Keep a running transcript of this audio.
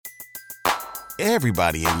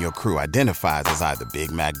Everybody in your crew identifies as either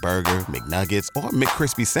Big Mac Burger, McNuggets, or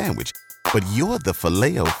McCrispy Sandwich. But you're the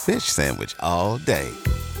Filet-O-Fish Sandwich all day.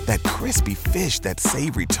 That crispy fish, that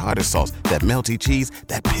savory tartar sauce, that melty cheese,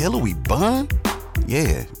 that pillowy bun.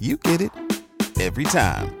 Yeah, you get it. Every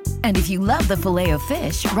time. And if you love the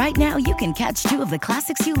Filet-O-Fish, right now you can catch two of the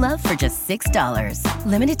classics you love for just $6.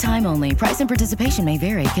 Limited time only. Price and participation may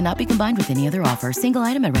vary. Cannot be combined with any other offer. Single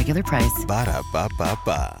item at regular price.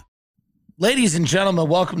 Ba-da-ba-ba-ba. Ladies and gentlemen,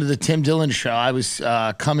 welcome to the Tim Dillon Show. I was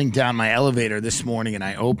coming down my elevator this morning and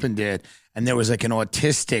I opened it and there was like an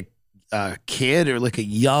autistic kid or like a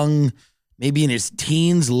young, maybe in his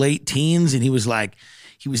teens, late teens. And he was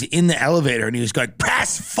in the elevator and he was going,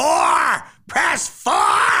 press 4, press 4.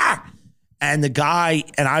 And the guy,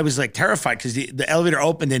 and I was like terrified because the elevator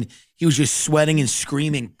opened and he was just sweating and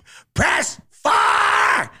screaming, press 4,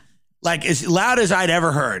 like as loud as I'd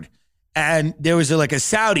ever heard. And there was like a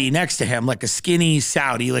Saudi next to him, like a skinny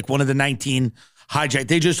Saudi, like one of the 19 hijack.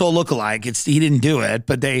 They just all look alike. He didn't do it,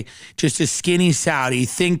 but they just a skinny Saudi.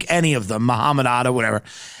 Think any of them, Muhammad Atta, whatever.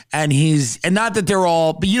 And not that they're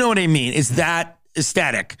all, but you know what I mean. It's that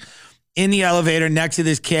aesthetic in the elevator next to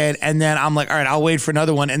this kid. And then I'm like, all right, I'll wait for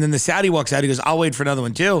another one. And then the Saudi walks out. He goes, I'll wait for another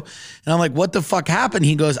one too. And I'm like, what the fuck happened?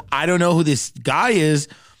 He goes, I don't know who this guy is.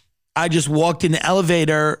 I just walked in the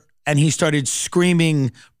elevator and he started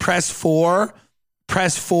screaming, press 4,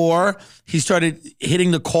 press 4. He started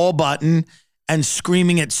hitting the call button and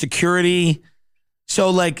screaming at security.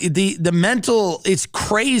 So like the mental, it's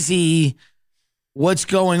crazy what's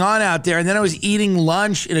going on out there. And then I was eating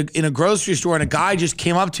lunch in a grocery store and a guy just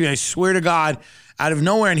came up to me, I swear to God, out of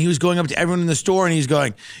nowhere. And he was going up to everyone in the store and he's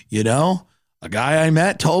going, you know, a guy I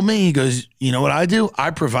met told me, he goes, you know what I do?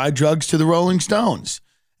 I provide drugs to the Rolling Stones.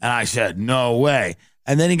 And I said, no way.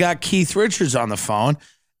 And then he got Keith Richards on the phone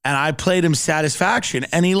and I played him Satisfaction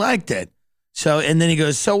and he liked it. So, and then he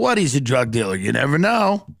goes, so what? He's a drug dealer. You never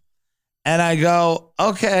know. And I go,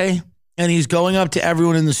 okay. And he's going up to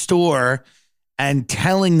everyone in the store and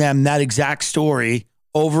telling them that exact story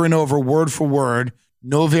over and over, word for word,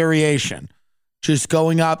 no variation. Just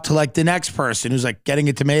going up to like the next person who's like getting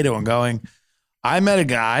a tomato and going, I met a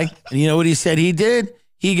guy and you know what he said he did?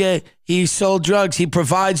 He sold drugs. He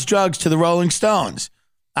provides drugs to the Rolling Stones.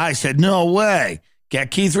 I said, no way.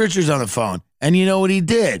 Get Keith Richards on the phone. And you know what he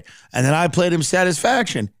did? And then I played him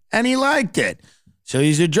Satisfaction and he liked it. So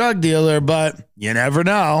he's a drug dealer, but you never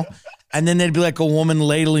know. And then there'd be like a woman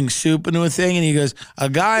ladling soup into a thing. And he goes, a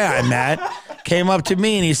guy I met came up to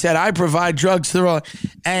me and he said, I provide drugs to the Rolling.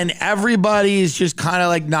 And everybody is just kind of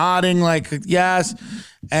like nodding like, yes.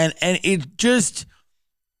 And it just,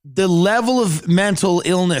 the level of mental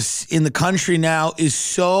illness in the country now is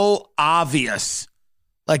so obvious.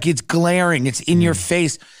 Like it's glaring. It's in your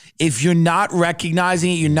face. If you're not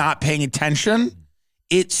recognizing it, you're not paying attention.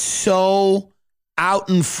 It's so out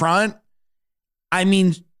in front. I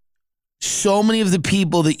mean, so many of the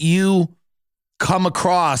people that you come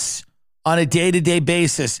across on a day-to-day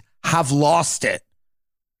basis have lost it.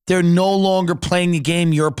 They're no longer playing the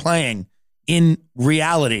game you're playing in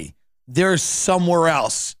reality. They're somewhere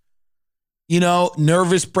else. You know,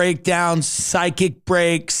 nervous breakdowns, psychic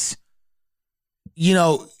breaks, you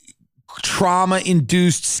know,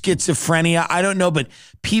 trauma-induced schizophrenia. I don't know, but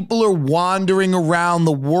people are wandering around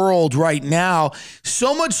the world right now,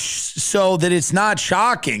 so much so that it's not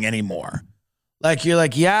shocking anymore. Like, you're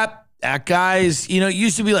like, yep, that guy's, you know, it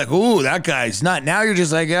used to be like, ooh, that guy's not. Now you're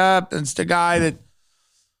just like, yep, that's the guy that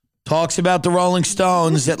talks about the Rolling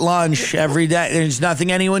Stones at lunch every day. There's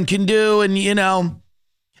nothing anyone can do. And, you know,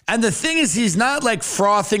 and the thing is, he's not like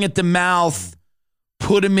frothing at the mouth,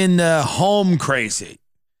 put him in the home crazy.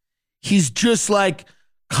 He's just like,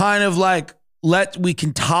 kind of like, we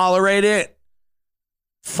can tolerate it.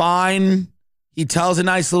 Fine. He tells a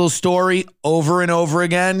nice little story over and over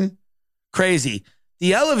again. Crazy.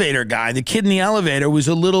 The elevator guy, the kid in the elevator was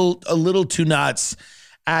a little too nuts.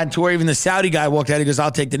 And to where even the Saudi guy walked out, he goes,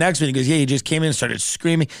 I'll take the next one. He goes, yeah, he just came in and started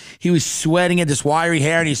screaming. He was sweating at this wiry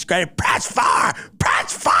hair and he screamed, press 4,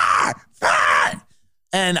 press 4, 4.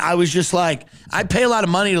 And I was just like, I pay a lot of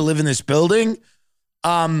money to live in this building.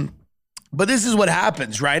 But this is what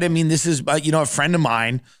happens, right? I mean, this is, you know, a friend of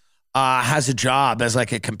mine has a job as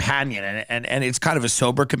like a companion and it's kind of a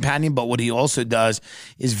sober companion. But what he also does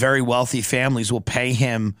is very wealthy families will pay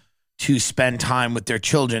him to spend time with their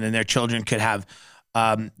children, and their children could have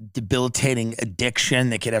debilitating addiction.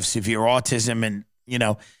 They could have severe autism, and, you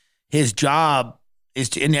know, his job is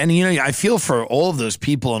to, and you know, I feel for all of those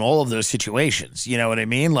people in all of those situations, you know what I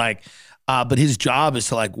mean? Like, but his job is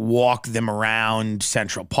to like walk them around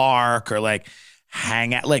Central Park or like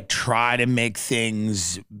hang out, like try to make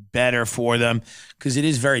things better for them because it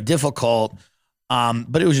is very difficult.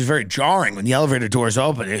 But it was just very jarring when the elevator doors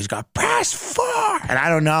open. He's got press 4. And I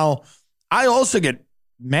don't know. I also get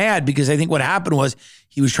mad because I think what happened was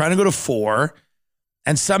he was trying to go to 4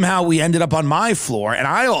 and somehow we ended up on my floor. And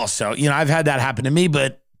I also, I've had that happen to me,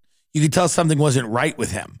 but you could tell something wasn't right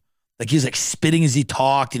with him. Like he was like spitting as he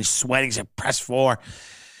talked and sweating. He said, press 4.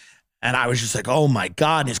 And I was just like, oh my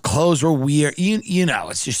God. And his clothes were weird.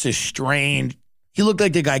 It's just a strange. He looked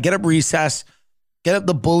like the guy. Get Up Recess. Get Up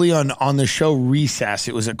the bully on the show Recess.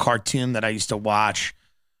 It was a cartoon that I used to watch.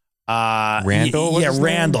 Randall?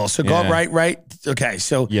 Randall. So go up right. Okay,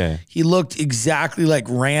 so he looked exactly like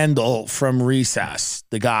Randall from Recess,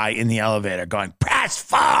 the guy in the elevator going, press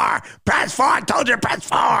 4, I told you, press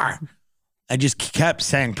 4. I just kept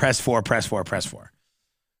saying, press 4.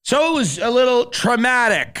 So it was a little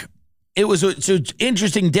traumatic. It's an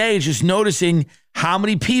interesting day just noticing how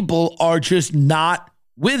many people are just not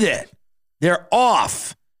with it. They're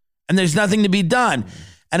off, and there's nothing to be done.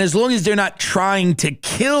 And as long as they're not trying to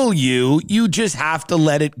kill you, you just have to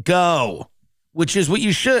let it go, which is what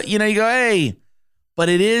you should. You go, hey, but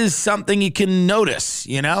it is something you can notice,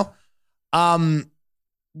 We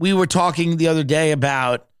were talking the other day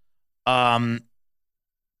about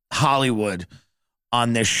Hollywood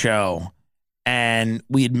on this show, and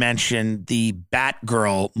we had mentioned the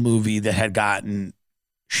Batgirl movie that had gotten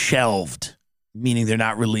shelved, meaning they're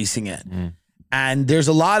not releasing it. And there's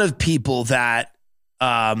a lot of people that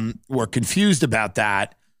were confused about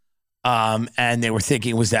that. And they were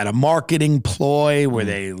thinking, was that a marketing ploy? Were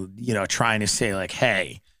they, trying to say like,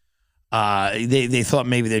 hey, they thought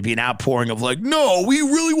maybe there'd be an outpouring of like, no, we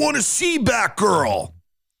really want to see Batgirl.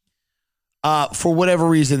 For whatever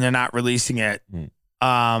reason, they're not releasing it.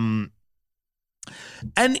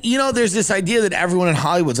 And, there's this idea that everyone in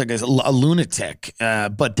Hollywood's like a lunatic,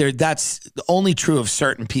 but that's only true of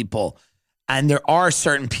certain people. And there are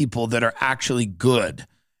certain people that are actually good.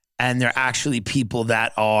 And they're actually people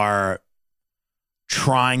that are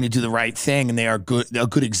trying to do the right thing. And they are good, a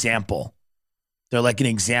good example. They're like an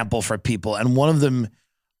example for people. And one of them,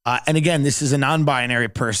 and again, this is a non-binary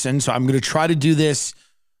person. So I'm going to try to do this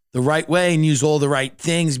the right way and use all the right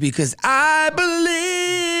things because I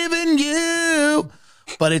believe in you.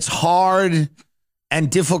 But it's hard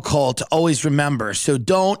and difficult to always remember. So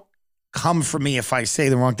don't come for me if I say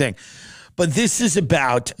the wrong thing. But this is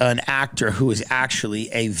about an actor who is actually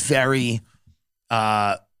a very,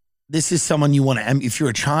 this is someone you want to, if you're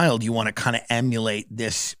a child, you want to kind of emulate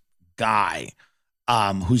this guy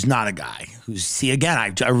who's not a guy.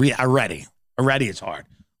 Already it's hard.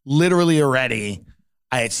 Literally already,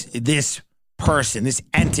 it's this person, this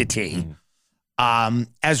entity,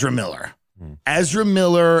 Ezra Miller. Ezra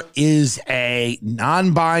Miller is a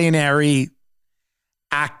non-binary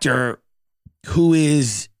actor who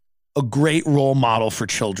is a great role model for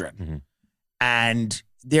children. And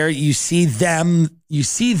there you see them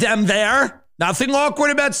there. Nothing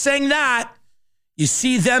awkward about saying that. You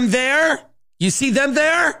see them there.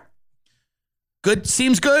 Good.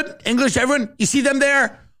 Seems good. English, everyone. You see them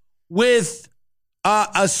there with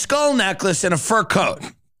a skull necklace and a fur coat.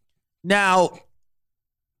 Now,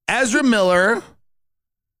 Ezra Miller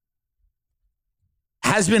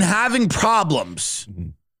has been having problems.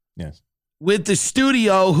 Yes. With the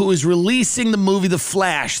studio who is releasing the movie The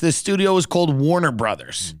Flash. The studio is called Warner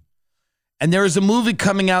Brothers. And there is a movie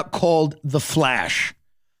coming out called The Flash.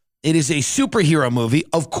 It is a superhero movie.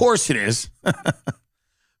 Of course it is.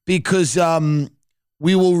 Because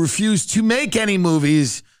we will refuse to make any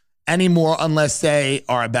movies anymore unless they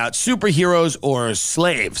are about superheroes or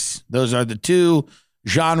slaves. Those are the two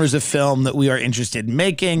genres of film that we are interested in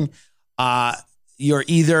making. You're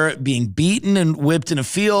either being beaten and whipped in a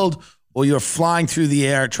field or you're flying through the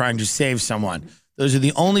air trying to save someone. Those are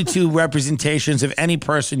the only two representations of any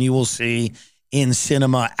person you will see in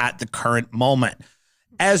cinema at the current moment.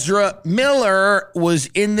 Ezra Miller was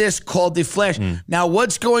in this called The Flash. Now,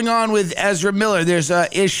 what's going on with Ezra Miller? There's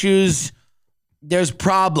issues, there's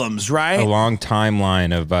problems, right? A long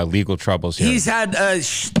timeline of legal troubles here. He's had I'm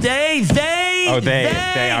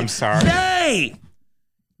sorry.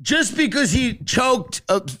 Just because he choked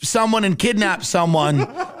someone and kidnapped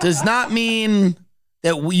someone does not mean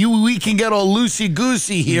that we can get all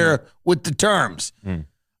loosey-goosey here with the terms.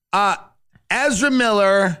 Ezra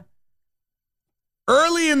Miller,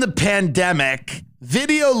 early in the pandemic,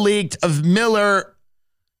 video leaked of Miller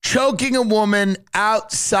choking a woman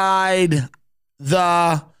outside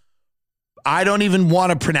I don't even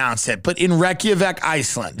want to pronounce it, but in Reykjavik,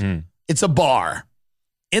 Iceland. It's a bar.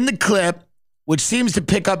 In the clip, which seems to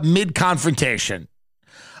pick up mid-confrontation,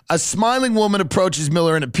 A smiling woman approaches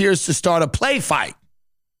Miller and appears to start a play fight.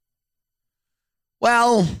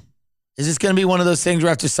 Well, is this going to be one of those things where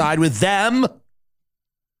I have to side with them?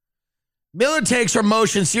 Miller takes her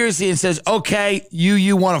motion seriously and says, okay,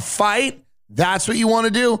 you want to fight? That's what you want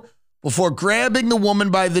to do? Before grabbing the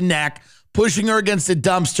woman by the neck, pushing her against the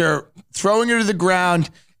dumpster, throwing her to the ground,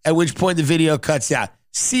 at which point the video cuts out.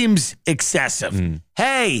 Seems excessive.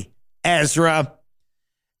 Hey, Ezra.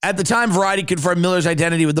 At the time, Variety confirmed Miller's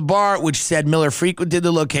identity with the bar, which said Miller frequented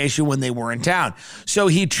the location when they were in town. So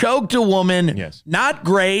he choked a woman. Yes. Not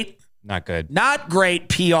great. Not good. Not great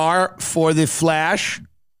PR for the Flash.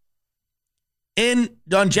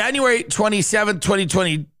 On January 27,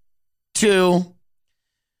 2022,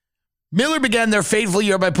 Miller began their fateful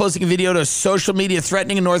year by posting a video to social media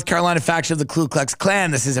threatening a North Carolina faction of the Ku Klux Klan.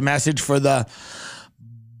 This is a message for the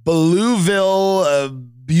Beulaville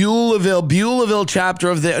chapter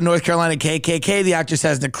of the North Carolina KKK. The actor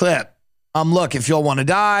says in the clip, look, if y'all want to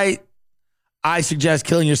die, I suggest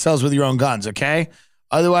killing yourselves with your own guns, okay?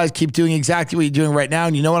 Otherwise, keep doing exactly what you're doing right now.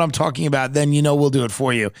 And you know what I'm talking about, then you know we'll do it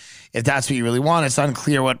for you. If that's what you really want. It's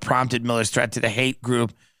unclear what prompted Miller's threat to the hate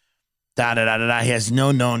group. He has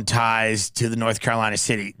no known ties to the North Carolina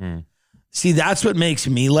city. See, that's what makes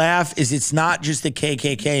me laugh, is it's not just the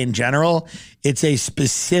KKK in general. It's a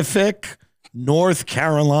specific North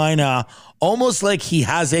Carolina, almost like he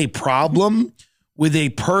has a problem with a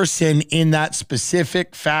person in that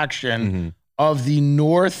specific faction of the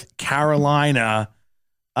North Carolina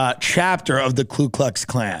chapter of the Ku Klux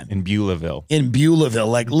Klan. In Beulaville.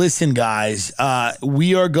 Like, listen, guys,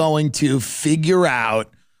 we are going to figure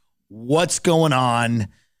out what's going on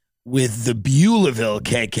with the Beulaville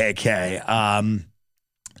KKK.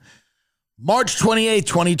 March 28,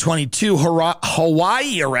 2022,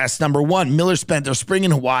 Hawaii arrest number one. Miller spent their spring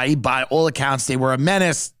in Hawaii. By all accounts, they were a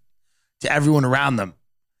menace to everyone around them.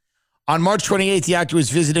 On March 28th, the actor was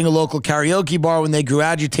visiting a local karaoke bar when they grew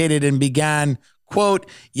agitated and began, quote,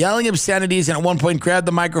 yelling obscenities, and at one point grabbed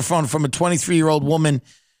the microphone from a 23-year-old woman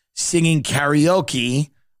singing karaoke.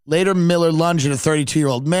 Later, Miller lunged at a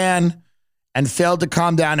 32-year-old man and failed to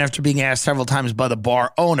calm down after being asked several times by the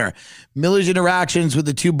bar owner. Miller's interactions with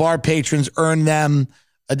the two bar patrons earned them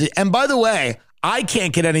and by the way, I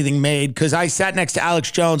can't get anything made because I sat next to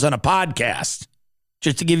Alex Jones on a podcast.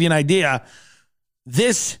 Just to give you an idea,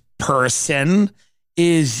 this person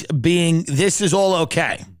this is all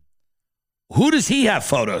okay. Who does he have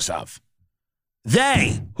photos of?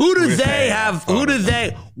 Who do they have?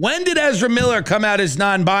 When did Ezra Miller come out as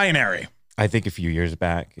non-binary? I think a few years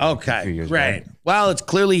back. Okay, great. Well, it's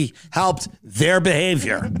clearly helped their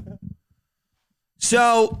behavior.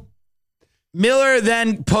 So Miller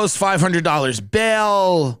then posts $500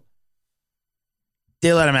 bail.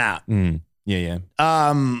 They let him out. Yeah.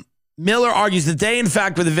 Miller argues that they, in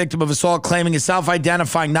fact, were the victim of assault, claiming a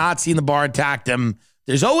self-identifying Nazi in the bar attacked him.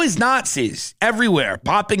 There's always Nazis everywhere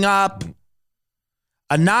popping up.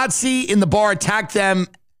 A Nazi in the bar attacked them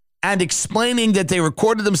and explaining that they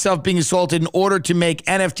recorded themselves being assaulted in order to make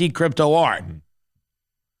NFT crypto art.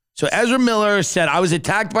 So Ezra Miller said, I was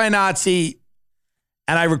attacked by a Nazi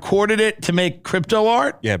and I recorded it to make crypto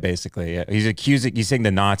art? Yeah, basically. Yeah. He's saying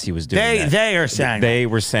the Nazi was doing that. They are saying They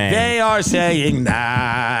were saying. They are saying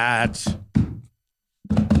that.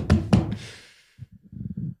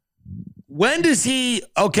 When does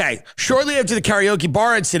shortly after the karaoke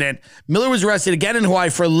bar incident, Miller was arrested again in Hawaii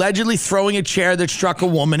for allegedly throwing a chair that struck a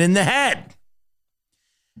woman in the head.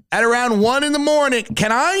 At around 1 a.m,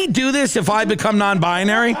 can I do this if I become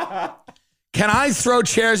non-binary? Can I throw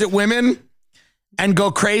chairs at women and go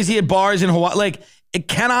crazy at bars in Hawaii? Like,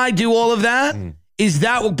 can I do all of that? Is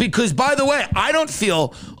that, because by the way, I don't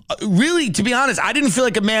feel, really, to be honest, I didn't feel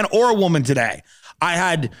like a man or a woman today. I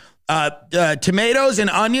had tomatoes and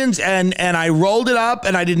onions and I rolled it up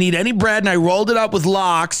and I didn't eat any bread and I rolled it up with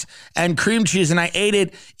lox and cream cheese and I ate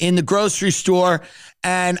it in the grocery store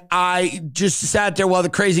and I just sat there while the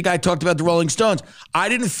crazy guy talked about the Rolling Stones. I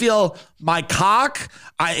didn't feel my cock.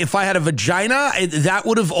 If I had a vagina, that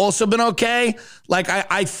would have also been okay. Like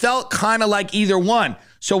I felt kind of like either one.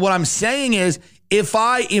 So what I'm saying is, if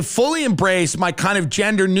I fully embrace my kind of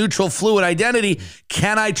gender neutral fluid identity,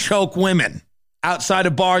 can I choke women outside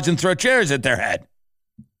of bars and throw chairs at their head?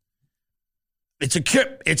 It's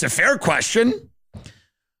a fair question.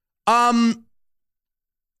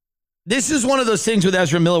 This is one of those things with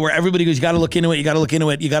Ezra Miller where everybody goes, you got to look into it. You got to look into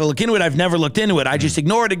it. You got to look into it. I've never looked into it. I just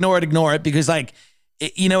ignore it because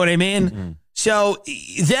you know what I mean? Mm-hmm. So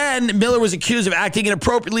then Miller was accused of acting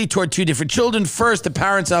inappropriately toward two different children. First, the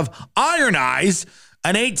parents of Iron Eyes,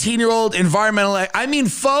 an 18-year-old environmental. I mean,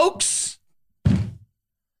 folks,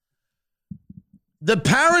 The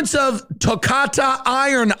parents of Tokata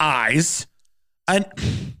Iron Eyes, an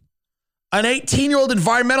 18-year-old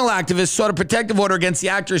environmental activist, sought a protective order against the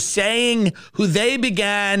actors, saying who they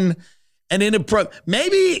began an inappropriate.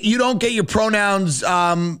 Maybe you don't get your pronouns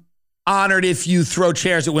honored if you throw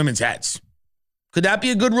chairs at women's heads. Could that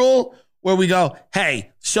be a good rule where we go,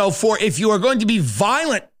 hey, so if you are going to be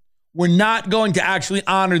violent, we're not going to actually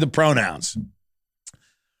honor the pronouns.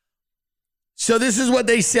 So this is what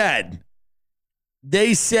they said.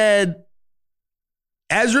 They said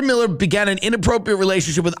Ezra Miller began an inappropriate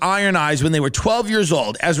relationship with Iron Eyes when they were 12 years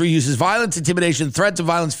old. Ezra uses violence, intimidation, threats of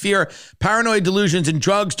violence, fear, paranoid delusions, and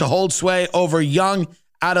drugs to hold sway over young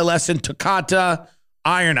adolescent Tokata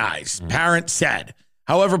Iron Eyes, parents said.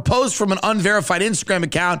 However, posts from an unverified Instagram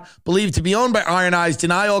account believed to be owned by Iron Eyes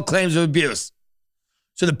deny all claims of abuse.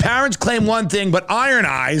 So the parents claim one thing, but Iron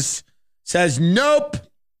Eyes says, nope,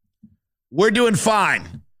 we're doing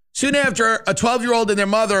fine. Soon after, a 12-year-old and their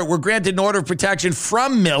mother were granted an order of protection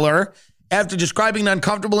from Miller after describing an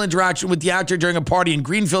uncomfortable interaction with the actor during a party in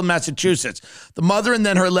Greenfield, Massachusetts. The mother and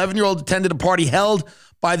then her 11-year-old attended a party held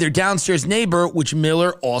by their downstairs neighbor, which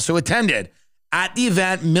Miller also attended. At the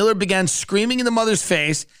event, Miller began screaming in the mother's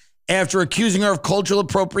face after accusing her of cultural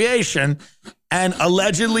appropriation and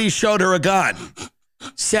allegedly showed her a gun,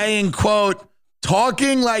 saying, quote,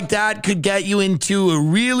 talking like that could get you into a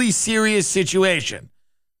really serious situation.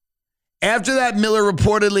 After that, Miller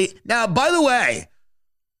reportedly... Now, by the way,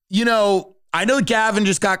 you know, I know Gavin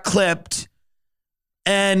just got clipped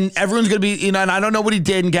and everyone's going to be, you know, and I don't know what he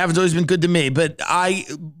did, and Gavin's always been good to me, but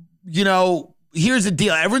here's the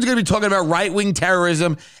deal. Everyone's going to be talking about right-wing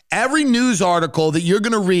terrorism. Every news article that you're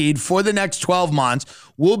going to read for the next 12 months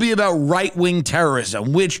will be about right-wing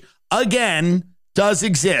terrorism, which, again, does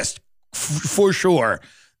exist for sure.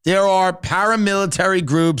 There are paramilitary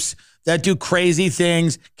groups that do crazy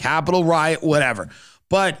things, Capitol riot, whatever.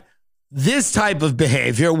 But this type of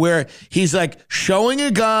behavior where he's like showing a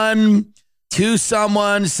gun to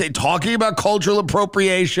someone, talking about cultural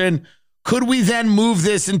appropriation, could we then move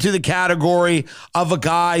this into the category of a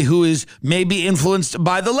guy who is maybe influenced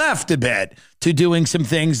by the left a bit to doing some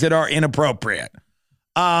things that are inappropriate?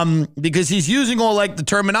 Because he's using all like the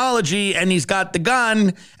terminology and he's got the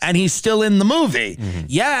gun and he's still in the movie. Mm-hmm.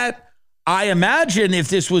 Yet, I imagine if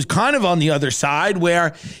this was kind of on the other side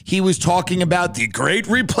where he was talking about the great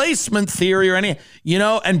replacement theory or any, you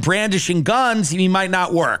know, and brandishing guns, he might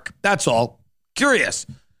not work. That's all. Curious.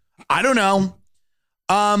 I don't know.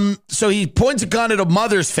 So he points a gun at a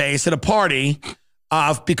mother's face at a party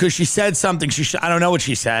because she said something. I don't know what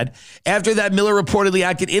she said. After that, Miller reportedly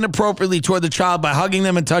acted inappropriately toward the child by hugging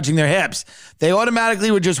them and touching their hips. They automatically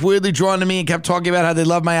were just weirdly drawn to me and kept talking about how they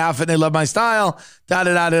love my outfit and they love my style.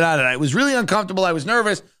 It was really uncomfortable. I was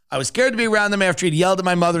nervous. I was scared to be around them after he'd yelled at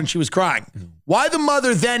my mother and she was crying. Why the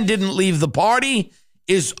mother then didn't leave the party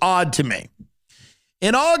is odd to me.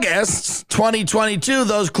 In August 2022,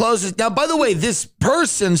 those closest... Now, by the way, this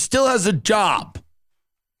person still has a job.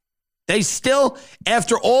 They still,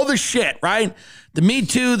 after all the shit, right? The Me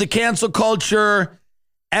Too, the cancel culture,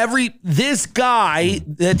 this guy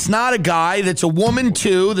that's not a guy, that's a woman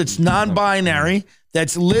too, that's non-binary,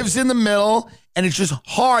 that lives in the middle, and it's just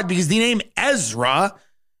hard because the name Ezra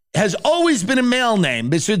has always been a male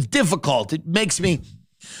name, so it's difficult. It makes me...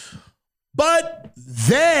 But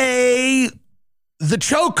the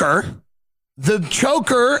choker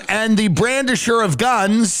and the brandisher of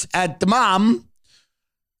guns at the mom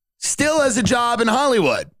still has a job in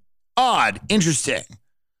Hollywood. Odd. Interesting.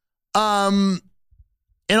 In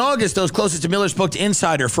August, those closest to Miller spoke to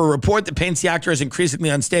Insider for a report that paints the actor as increasingly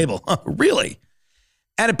unstable. Really?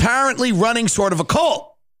 And apparently running sort of a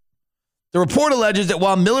cult. The report alleges that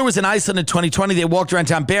while Miller was in Iceland in 2020, they walked around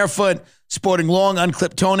town barefoot, sporting long,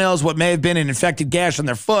 unclipped toenails, what may have been an infected gash on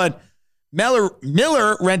their foot. Miller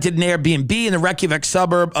rented an Airbnb in the Reykjavik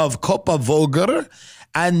suburb of Kópavogur,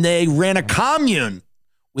 and they ran a commune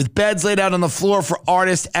with beds laid out on the floor for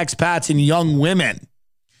artists, expats, and young women.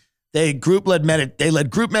 They led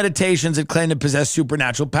group meditations and claimed to possess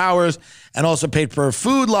supernatural powers and also paid for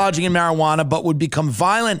food, lodging, and marijuana, but would become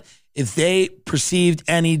violent if they perceived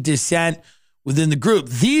any dissent within the group.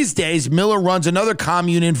 These days, Miller runs another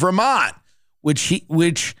commune in Vermont,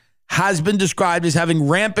 which has been described as having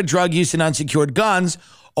rampant drug use and unsecured guns.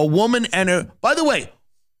 A woman and by the way,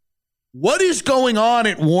 what is going on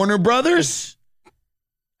at Warner Brothers?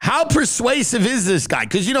 How persuasive is this guy?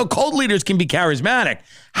 Because, you know, cult leaders can be charismatic.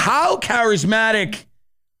 How charismatic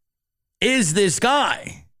is this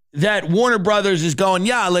guy that Warner Brothers is going,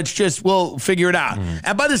 yeah, we'll figure it out. Mm.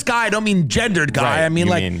 And by this guy, I don't mean gendered guy. Right.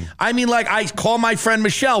 I mean like I call my friend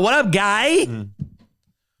Michelle. What up, guy? Mm.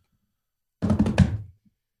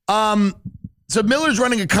 So Miller's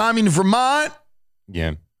running a commune in Vermont.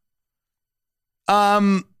 Yeah.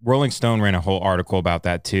 Rolling Stone ran a whole article about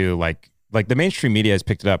that too. Like the mainstream media has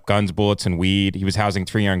picked it up. Guns, bullets, and weed. He was housing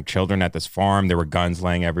 3 young children at this farm. There were guns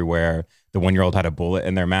laying everywhere. The 1-year-old had a bullet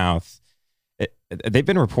in their mouth. They've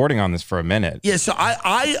been reporting on this for a minute. Yeah, so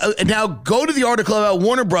I now go to the article about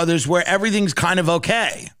Warner Brothers where everything's kind of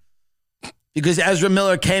okay. Because Ezra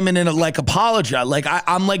Miller came in and apologized. Like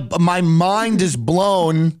I'm like, my mind is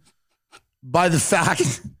blown by the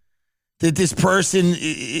fact that this person,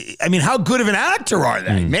 I mean, how good of an actor are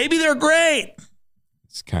they? Maybe they're great.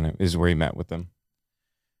 It's kind of is where he met with them.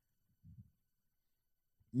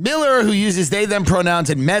 Miller, who uses they, them pronouns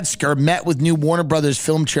in Metzger, met with new Warner Brothers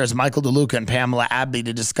film chairs Michael DeLuca and Pamela Abdy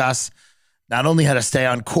to discuss not only how to stay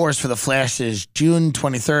on course for The Flash's June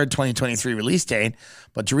 23rd, 2023 release date,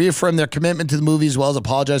 but to reaffirm their commitment to the movie as well as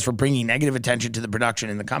apologize for bringing negative attention to the production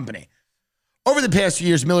in the company. Over the past few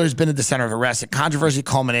years, Miller has been at the center of arrest, a controversy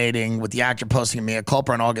culminating with the actor posting a mea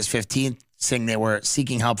culpa on August 15th, saying they were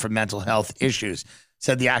seeking help for mental health issues.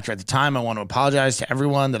 Said the actor at the time, I want to apologize to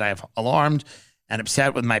everyone that I have alarmed and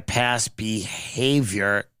upset with my past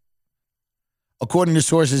behavior. According to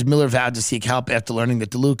sources, Miller vowed to seek help after learning that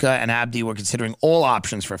DeLuca and Abdy were considering all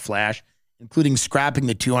options for Flash, including scrapping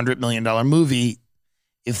the $200 million movie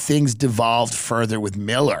if things devolved further with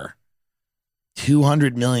Miller.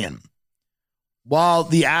 $200 million. While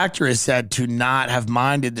the actor is said to not have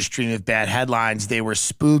minded the stream of bad headlines, they were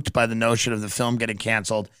spooked by the notion of the film getting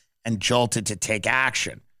canceled and jolted to take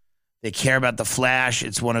action. They care about the Flash.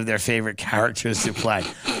 It's one of their favorite characters to play.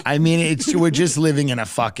 I mean, we're just living in a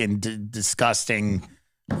fucking disgusting,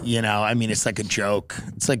 I mean, it's like a joke.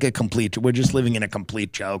 It's like we're just living in a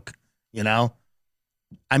complete joke, I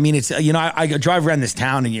mean, it's, I drive around this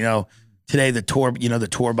town and, today the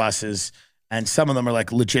tour buses, and some of them are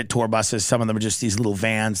like legit tour buses. Some of them are just these little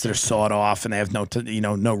vans that are sawed off and they have no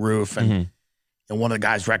roof. And, and one of the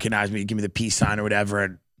guys recognized me, give me the peace sign or whatever.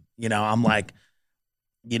 And, I'm like,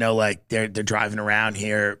 they're driving around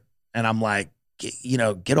here and I'm like,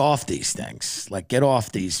 get off these things. Like, get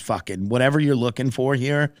off these fucking, whatever you're looking for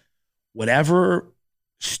here, whatever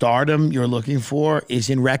stardom you're looking for is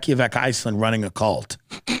in Reykjavik, Iceland, running a cult.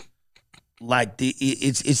 Like,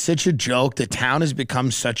 it's such a joke. The town has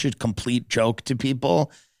become such a complete joke to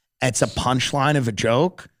people. It's a punchline of a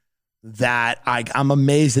joke that I'm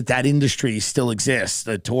amazed that industry still exists,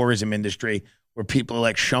 the tourism industry, where people are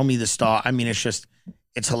like, show me the star. I mean, it's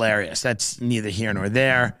hilarious. That's neither here nor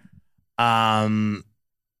there. I mean,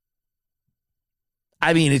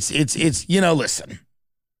 it's listen.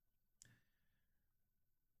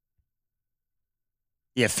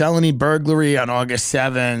 Yeah, felony burglary on August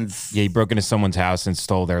 7th. Yeah, he broke into someone's house and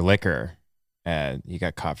stole their liquor. He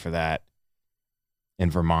got caught for that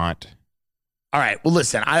in Vermont. All right. Well,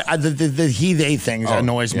 listen, the he, they things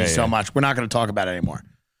annoys me so much. We're not going to talk about it anymore.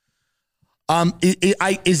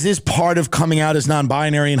 Is this part of coming out as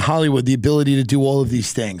non-binary in Hollywood, the ability to do all of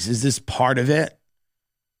these things? Is this part of it?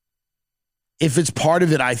 If it's part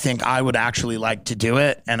of it, I think I would actually like to do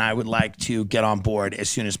it, and I would like to get on board as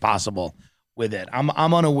soon as possible with it. I'm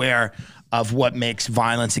unaware of what makes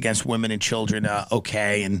violence against women and children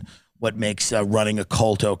okay and what makes running a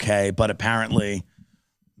cult okay, but apparently,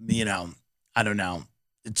 I don't know.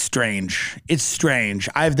 It's strange. It's strange.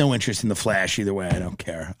 I have no interest in The Flash either way. I don't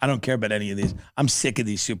care. I don't care about any of these. I'm sick of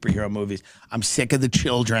these superhero movies. I'm sick of the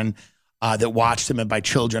children that watch them. And by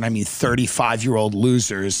children, I mean 35-year-old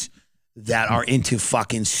losers that are into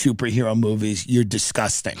fucking superhero movies. You're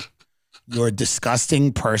disgusting. You're a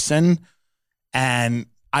disgusting person. And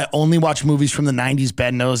I only watch movies from the 90s.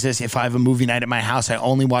 Ben knows this. If I have a movie night at my house, I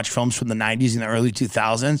only watch films from the 90s and the early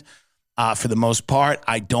 2000s. For the most part,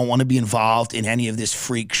 I don't want to be involved in any of this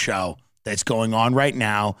freak show that's going on right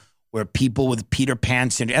now where people with Peter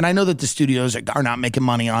Pan syndrome, and I know that the studios are not making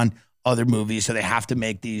money on other movies, so they have to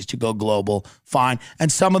make these to go global. Fine.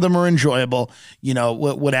 And some of them are enjoyable,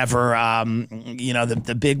 whatever.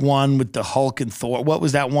 The big one with the Hulk and Thor. What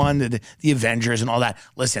was that one? The Avengers and all that.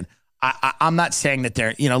 Listen, I'm not saying that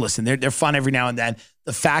they're fun every now and then.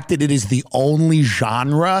 The fact that it is the only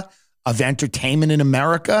genre of entertainment in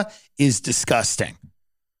America is disgusting.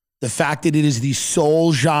 The fact that it is the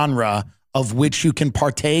sole genre of which you can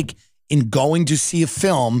partake in going to see a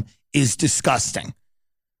film is disgusting.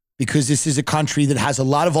 Because this is a country that has a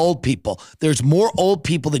lot of old people. There's more old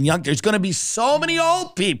people than young. There's going to be so many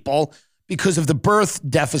old people because of the birth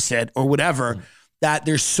deficit or whatever, that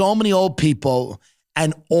there's so many old people,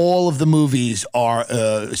 and all of the movies are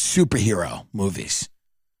superhero movies.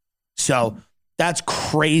 So that's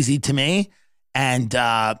crazy to me, and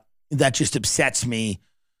that just upsets me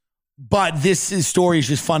But story is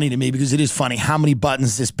just funny to me because it is funny how many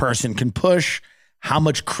buttons this person can push, how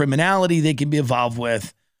much criminality they can be involved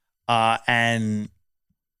with. And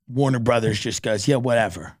Warner Brothers just goes, yeah,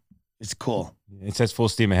 whatever. It's cool. It says full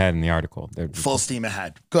steam ahead in the article. Full steam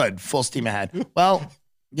ahead. Good. Full steam ahead. Well,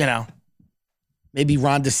 maybe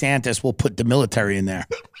Ron DeSantis will put the military in there.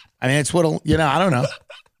 I mean, it's what, I don't know.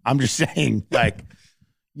 I'm just saying, like,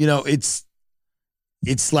 it's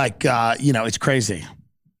like, it's crazy.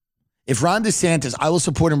 If Ron DeSantis, I will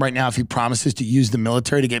support him right now if he promises to use the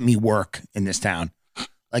military to get me work in this town.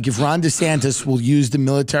 Like if Ron DeSantis will use the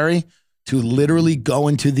military to literally go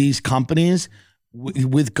into these companies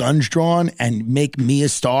with guns drawn and make me a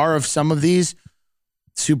star of some of these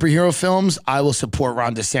superhero films, I will support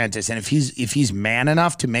Ron DeSantis. And if he's man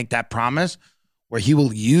enough to make that promise where he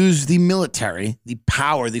will use the military, the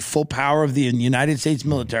full power of the United States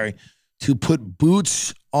military to put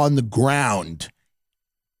boots on the ground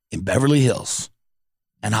in Beverly Hills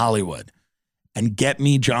and Hollywood and get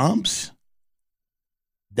me jobs,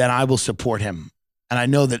 then I will support him. And I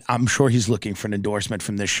know that I'm sure he's looking for an endorsement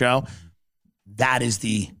from this show. That is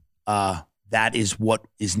what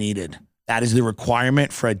is needed. That is the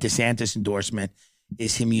requirement for a DeSantis endorsement,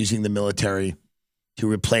 is him using the military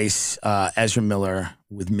to replace Ezra Miller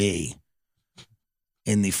with me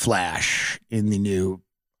in the Flash, in the new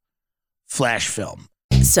Flash film.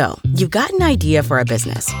 So, you've got an idea for a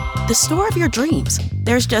business. The store of your dreams.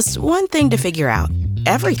 There's just one thing to figure out.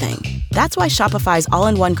 Everything. That's why Shopify's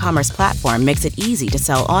all-in-one commerce platform makes it easy to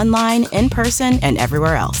sell online, in person, and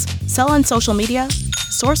everywhere else. Sell on social media,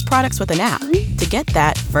 source products with an app to get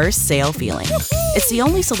that first sale feeling. It's the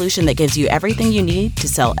only solution that gives you everything you need to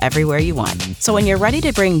sell everywhere you want. So when you're ready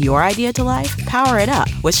to bring your idea to life, power it up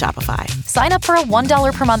with Shopify. Sign up for a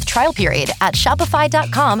 $1 per month trial period at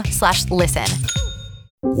shopify.com/listen.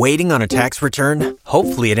 Waiting on a tax return?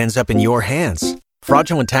 Hopefully it ends up in your hands.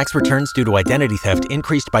 Fraudulent tax returns due to identity theft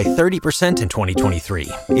increased by 30% in 2023.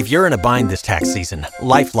 If you're in a bind this tax season,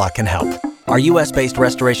 LifeLock can help. Our U.S.-based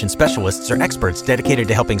restoration specialists are experts dedicated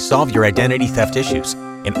to helping solve your identity theft issues.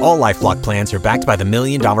 And all LifeLock plans are backed by the $1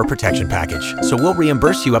 Million Protection Package. So we'll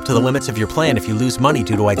reimburse you up to the limits of your plan if you lose money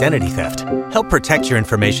due to identity theft. Help protect your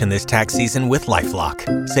information this tax season with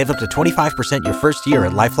LifeLock. Save up to 25% your first year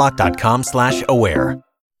at LifeLock.com/aware.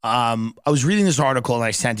 I was reading this article and I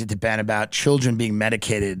sent it to Ben about children being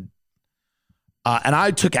medicated. And I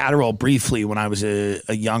took Adderall briefly when I was a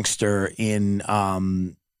youngster in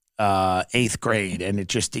 8th grade. And it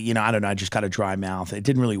just, I don't know, I just got a dry mouth. It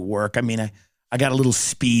didn't really work. I mean, I got a little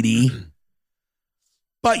speedy.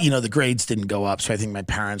 But, the grades didn't go up. So I think my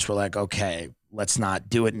parents were like, okay, let's not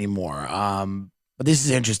do it anymore. But this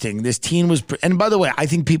is interesting. This teen was, and by the way, I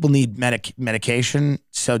think people need medication.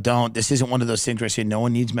 So this isn't one of those things where I say no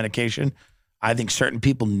one needs medication. I think certain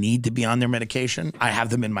people need to be on their medication. I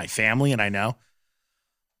have them in my family and I know.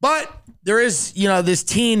 But there is, this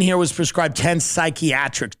teen here was prescribed 10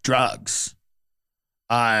 psychiatric drugs.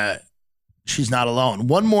 She's not alone.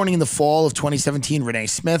 One morning in the fall of 2017, Renee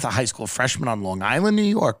Smith, a high school freshman on Long Island, New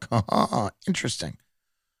York. Interesting.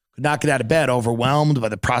 Could not get out of bed, overwhelmed by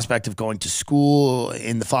the prospect of going to school.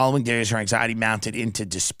 In the following days, her anxiety mounted into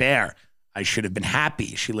despair. I should have been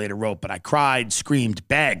happy, she later wrote, but I cried, screamed,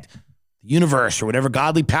 begged the universe or whatever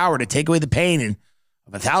godly power to take away the pain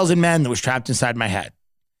of 1,000 men that was trapped inside my head.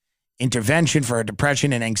 Intervention for her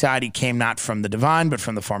depression and anxiety came not from the divine, but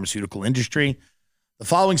from the pharmaceutical industry. The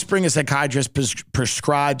following spring, a psychiatrist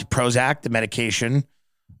prescribed Prozac, the medication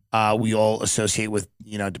we all associate with,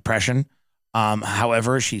 depression.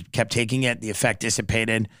 However, she kept taking it. The effect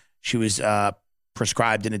dissipated. She was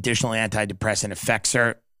prescribed an additional antidepressant,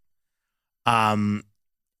 Effexor.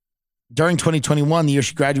 During 2021, the year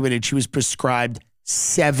she graduated, she was prescribed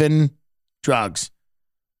 7 drugs.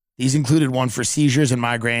 These included one for seizures and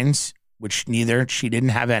migraines, which she didn't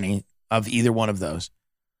have any of either one of those.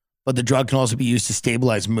 But the drug can also be used to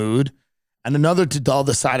stabilize mood, and another to dull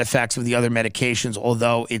the side effects of the other medications,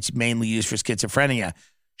 although it's mainly used for schizophrenia.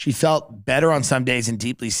 She felt better on some days and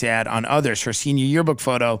deeply sad on others. Her senior yearbook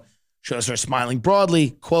photo shows her smiling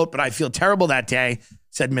broadly, quote, "But I feel terrible that day,"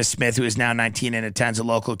 said Miss Smith, who is now 19 and attends a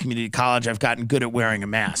local community college. "I've gotten good at wearing a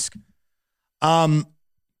mask."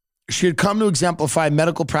 She had come to exemplify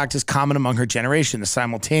medical practice common among her generation, the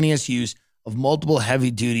simultaneous use of multiple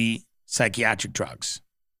heavy-duty psychiatric drugs.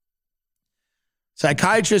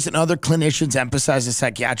 Psychiatrists and other clinicians emphasize that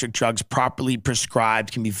psychiatric drugs properly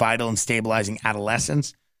prescribed can be vital in stabilizing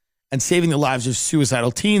adolescents and saving the lives of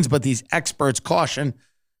suicidal teens, but these experts caution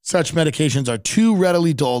such medications are too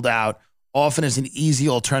readily doled out, often as an easy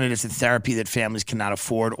alternative to therapy that families cannot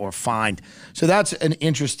afford or find. So that's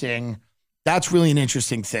really an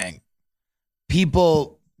interesting thing.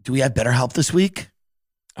 People, do we have BetterHelp this week?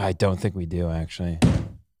 I don't think we do, actually.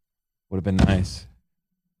 Would have been nice.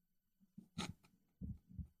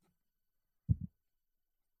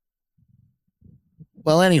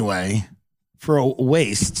 Well, anyway, for a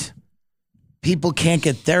waste, people can't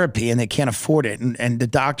get therapy and they can't afford it. And the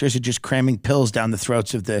doctors are just cramming pills down the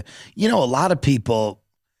throats of a lot of people.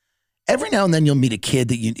 Every now and then you'll meet a kid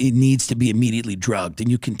that it needs to be immediately drugged, and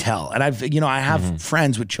you can tell. And I have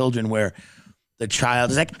friends with children where the child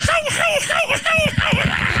is like, hi.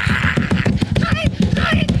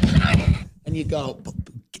 And you go,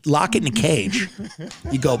 lock it in a cage.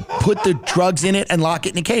 You go, put the drugs in it and lock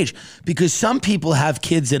it in a cage. Because some people have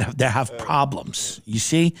kids that have problems. You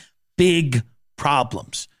see? Big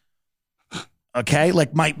problems. Okay?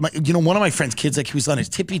 Like one of my friend's kids, like he was on his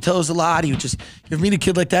tippy toes a lot. He would just, you ever meet a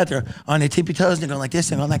kid like that? They're on their tippy toes and they're going like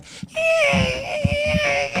this and going like,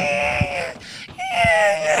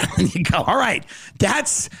 and you go, all right,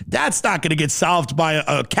 that's not going to get solved by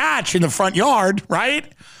a catch in the front yard, right?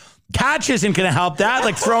 Catch isn't going to help that.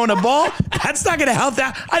 Like throwing a ball, that's not going to help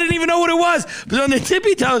that. I didn't even know what it was. But on the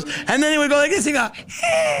tippy toes, and then he would go like this and go.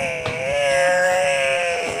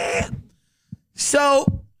 So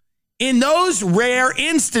in those rare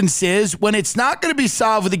instances when it's not going to be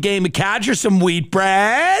solved with a game of catch or some wheat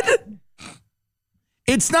bread,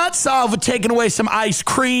 it's not solved with taking away some ice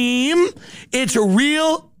cream. It's a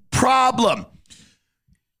real problem.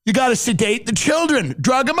 You got to sedate the children,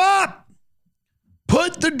 drug them up,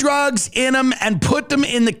 put the drugs in them and put them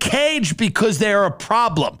in the cage because they're a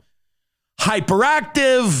problem.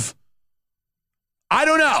 Hyperactive. I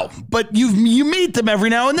don't know, but you meet them every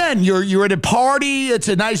now and then. You're at a party. It's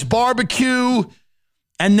a nice barbecue.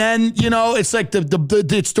 And then, it's like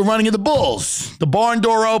it's the running of the bulls. The barn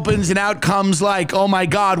door opens and out comes like, oh my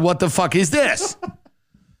God, what the fuck is this?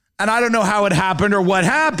 And I don't know how it happened or what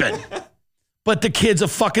happened. But the kid's a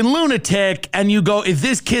fucking lunatic. And you go, if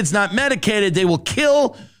this kid's not medicated, they will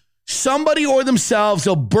kill somebody or themselves.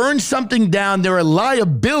 They'll burn something down. They're a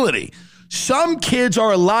liability. Some kids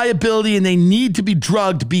are a liability and they need to be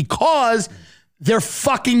drugged because they're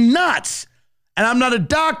fucking nuts. And I'm not a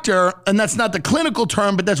doctor, and that's not the clinical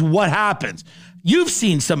term, but that's what happens. You've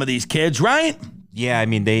seen some of these kids, right? Yeah, I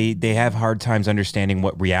mean, they have hard times understanding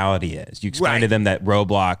what reality is. You explain to them that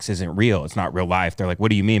Roblox isn't real. It's not real life. They're like,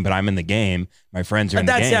 what do you mean? But I'm in the game. My friends are in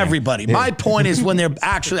the game. That's everybody. My point is when they're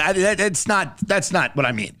actually, that's not what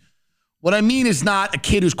I mean. What I mean is not a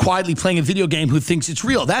kid who's quietly playing a video game who thinks it's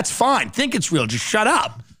real. That's fine. Think it's real. Just shut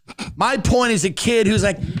up. My point is a kid who's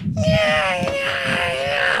like, Yeah.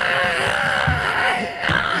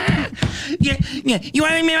 You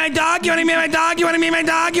want to meet my dog? You want to meet my dog? You want to meet my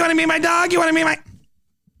dog? You want to meet my dog? You want to meet my...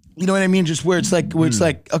 You know what I mean? Just where it's like,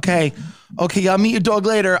 okay, I'll meet your dog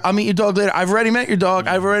later. I've already met your dog.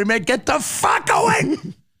 Get the fuck away.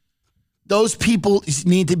 Those people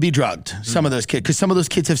need to be drugged. Some of those kids, because some of those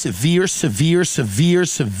kids have severe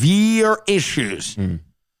issues.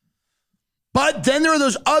 But then there are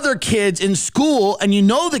those other kids in school, and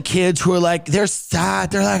the kids who are like, they're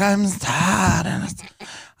sad. They're like, I'm sad, and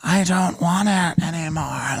I don't want it anymore.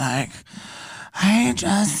 Like, I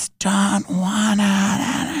just don't want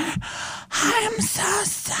it. I'm so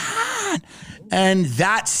sad. And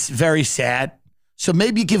that's very sad. So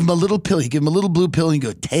maybe you give them a little pill. You give them a little blue pill and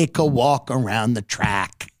you go, take a walk around the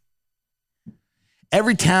track.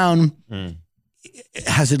 Every town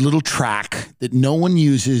has a little track that no one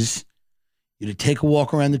uses. You to take a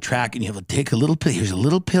walk around the track and you have to take a little pill. Here's a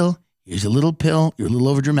little pill. Here's a little pill. You're a little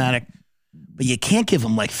overdramatic. But you can't give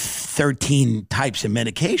them like 13 types of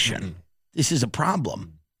medication. This is a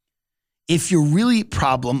problem. If you're really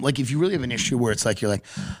if you really have an issue where it's like, you're like,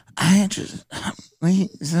 and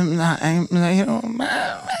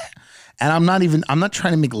I'm not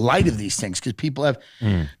trying to make light of these things because people have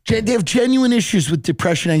genuine issues with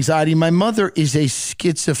depression, anxiety. My mother is a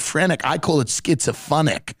schizophrenic. I call it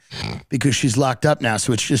schizophrenic because she's locked up now.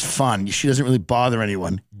 So it's just fun. She doesn't really bother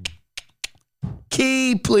anyone.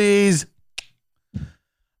 Key, please.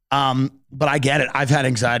 But I get it. I've had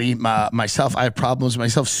anxiety myself. I have problems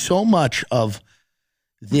myself. So much of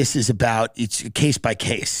this is about, it's case by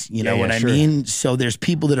case. You know what I mean? So there's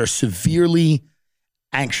people that are severely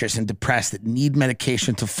anxious and depressed that need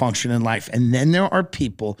medication to function in life. And then there are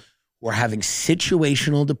people who are having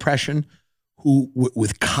situational depression who,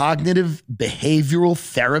 with cognitive behavioral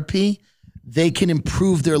therapy, they can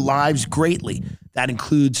improve their lives greatly. That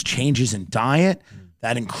includes changes in diet.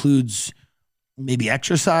 That includes maybe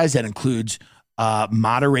exercise. That includes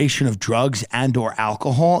moderation of drugs and or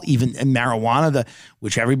alcohol. Even marijuana,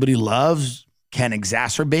 which everybody loves, can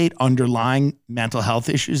exacerbate underlying mental health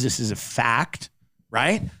issues. This is a fact,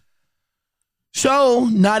 right? So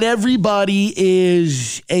not everybody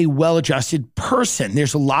is a well-adjusted person.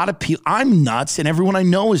 There's a lot of people. I'm nuts, and everyone I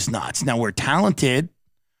know is nuts. Now, we're talented,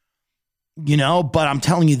 but I'm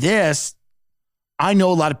telling you this. I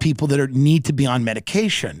know a lot of people that need to be on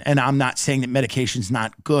medication, and I'm not saying that medication's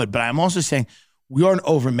not good, but I'm also saying we are an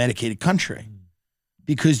over-medicated country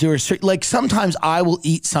because there are certain, like sometimes I will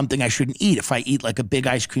eat something I shouldn't eat. If I eat like a big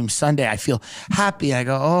ice cream sundae, I feel happy. I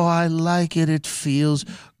go, oh, I like it. It feels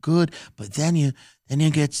good. But then you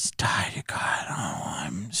get tired. God, oh,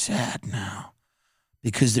 I'm sad now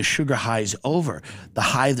because the sugar high is over. The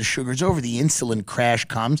high of the sugar is over. The insulin crash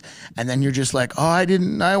comes, and then you're just like,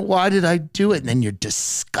 oh, why did I do it? And then you're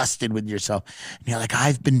disgusted with yourself. And you're like,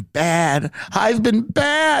 I've been bad.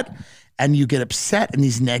 And you get upset and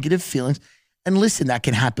these negative feelings. And listen, that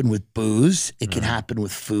can happen with booze. It can happen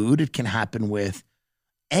with food. It can happen with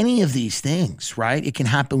any of these things, right? It can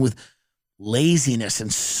happen with laziness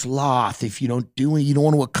and sloth. If you don't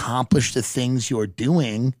want to accomplish the things you're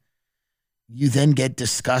doing, you then get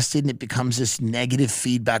disgusted and it becomes this negative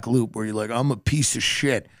feedback loop where you're like, I'm a piece of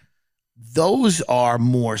shit. Those are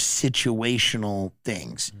more situational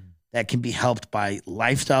things that can be helped by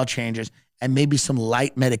lifestyle changes and maybe some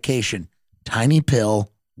light medication. Tiny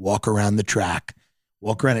pill, walk around the track.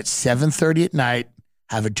 Walk around at 7:30 at night,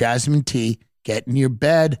 have a jasmine tea, get in your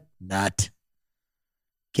bed, nut.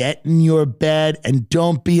 Get in your bed and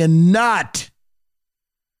don't be a nut.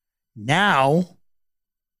 Now,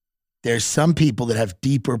 there's some people that have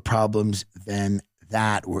deeper problems than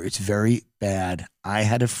that where it's very bad. I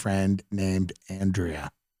had a friend named Andrea.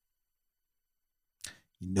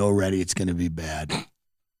 You know already it's going to be bad.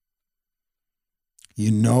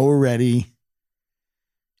 You know already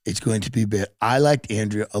it's going to be bad. I liked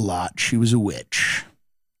Andrea a lot. She was a witch,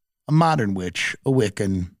 a modern witch, a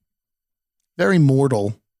Wiccan, very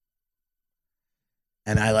mortal.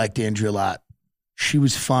 And I liked Andrea a lot. She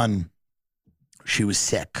was fun. She was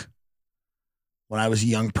sick. When I was a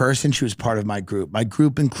young person, she was part of my group. My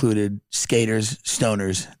group included skaters,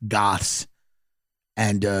 stoners, goths,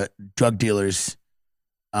 and drug dealers.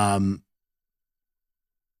 I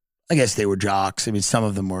guess they were jocks. I mean, some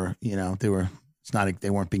of them were, it's not like they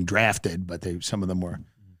weren't being drafted, but some of them were,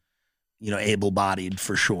 able-bodied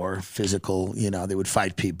for sure, physical, they would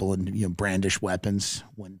fight people and, brandish weapons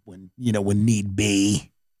when need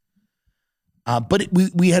be. But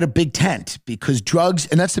we had a big tent because drugs,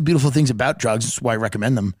 and that's the beautiful things about drugs, that's why I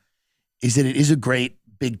recommend them, is that it is a great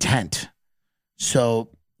big tent. So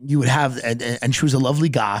you would have, and she was a lovely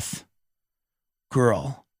goth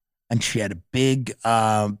girl, and she had a big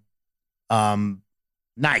knife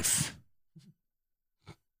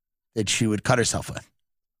that she would cut herself with.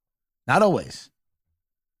 Not always.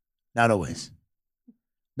 Not always.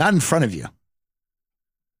 Not in front of you.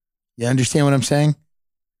 You understand what I'm saying?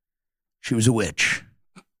 She was a witch.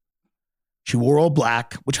 She wore all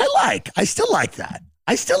black, which I like. I still like that.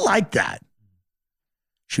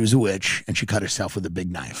 She was a witch, and she cut herself with a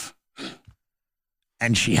big knife.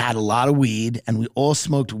 And she had a lot of weed, and we all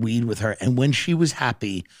smoked weed with her. And when she was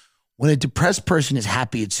happy, when a depressed person is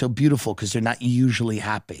happy, it's so beautiful because they're not usually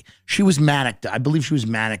happy. She was manic. I believe she was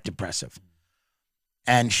manic depressive.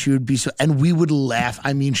 And she would be and we would laugh.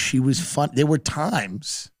 I mean, she was fun. There were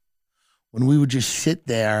times when we would just sit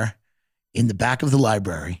there in the back of the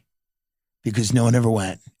library because no one ever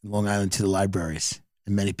went in Long Island to the libraries.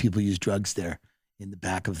 And many people use drugs there in the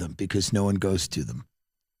back of them because no one goes to them.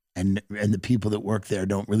 And the people that work there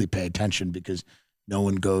don't really pay attention because no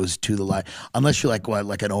one goes to the library. Unless you're like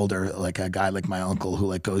an older, like a guy like my uncle who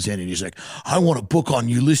like goes in and he's like, I want a book on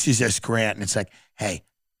Ulysses S. Grant. And it's like, hey,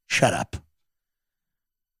 shut up.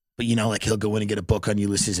 But he'll go in and get a book on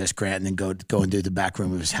Ulysses S. Grant and then go into the back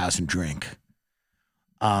room of his house and drink.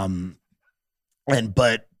 But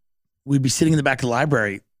we'd be sitting in the back of the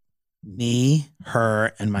library, me,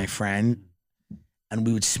 her, and my friend, and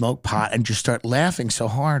we would smoke pot and just start laughing so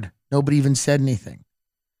hard. Nobody even said anything.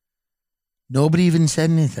 But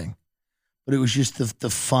it was just the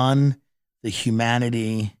fun, the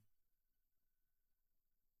humanity.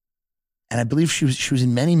 And I believe she was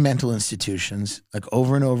in many mental institutions, like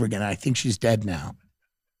over and over again. I think she's dead now.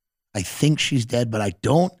 I think she's dead, but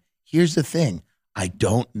here's the thing. I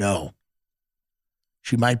don't know.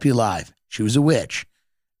 She might be alive. She was a witch,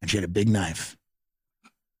 and she had a big knife.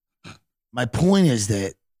 My point is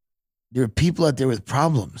that there are people out there with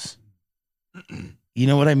problems. You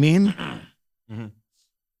know what I mean? Mm-hmm.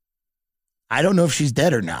 I don't know if she's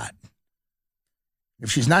dead or not. If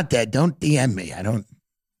she's not dead, don't DM me. I don't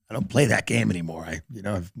play that game anymore.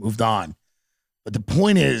 I've moved on. But the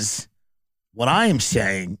point is, what I am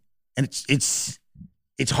saying, and it's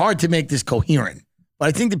hard to make this coherent, but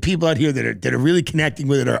I think the people out here that are really connecting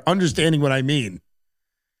with it are understanding what I mean.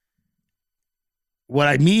 What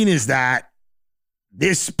I mean is that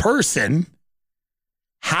this person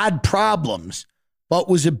had problems, but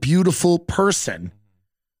was a beautiful person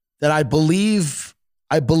that I believe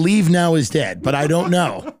now is dead, but I don't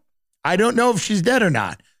know. I don't know if she's dead or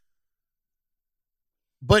not.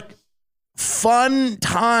 But fun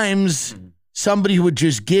times, somebody who would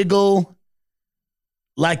just giggle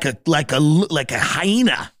like a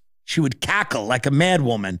hyena. She would cackle like a mad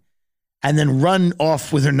woman and then run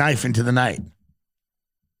off with her knife into the night.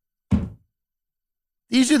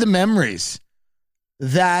 These are the memories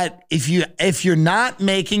that if you're not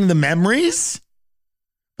making the memories,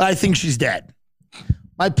 I think she's dead.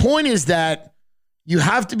 My point is that you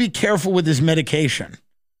have to be careful with this medication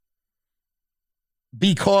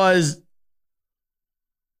because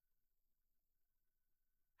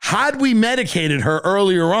had we medicated her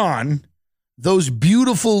earlier on, those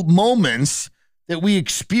beautiful moments that we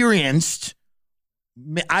experienced,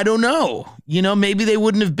 I don't know. Maybe they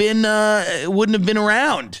wouldn't have been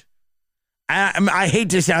around. I hate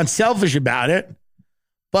to sound selfish about it,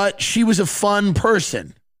 but she was a fun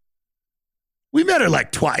person. We met her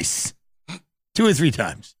like twice, 2 or 3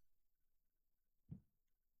 times.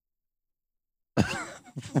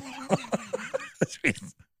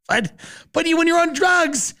 But when you're on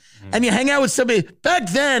drugs and you hang out with somebody,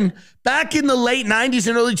 back in the late 90s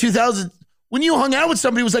and early 2000s, when you hung out with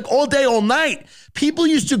somebody, it was like all day, all night. People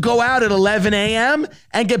used to go out at 11 a.m.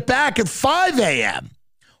 and get back at 5 a.m.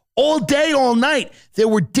 All day, all night. There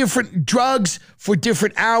were different drugs for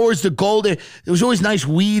different hours. There was always nice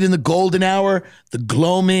weed in the golden hour, the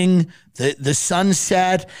gloaming, the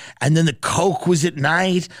sunset, and then the coke was at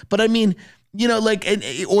night. But I mean,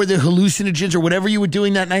 or the hallucinogens or whatever you were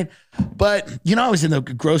doing that night. But, I was in the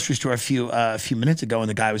grocery store a few minutes ago and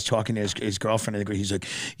the guy was talking to his girlfriend. And he's like,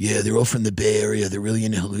 yeah, they're all from the Bay Area. They're really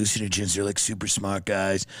into hallucinogens. They're like super smart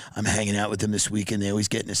guys. I'm hanging out with them this weekend. They always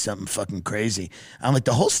get into something fucking crazy. I'm like,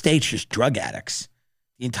 the whole state's just drug addicts.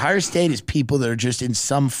 The entire state is people that are just in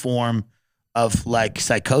some form of like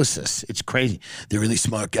psychosis. It's crazy. They're really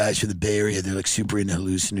smart guys from the Bay Area. They're like super into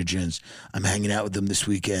hallucinogens. I'm hanging out with them this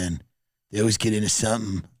weekend. They always get into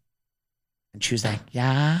something. And she was like,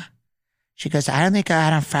 yeah. She goes, I only go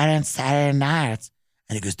out on Friday and Saturday nights.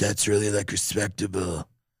 And he goes, that's really like respectable.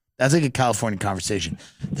 That's like a California conversation.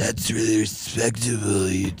 That's really respectable,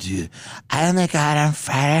 you do. I only go out on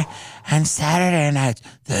Friday and Saturday nights.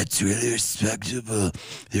 That's really respectable.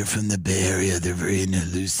 They're from the Bay Area. They're very into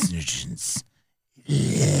hallucinogens.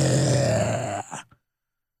 Yeah.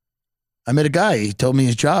 I met a guy. He told me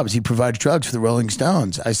his job is he provides drugs for the Rolling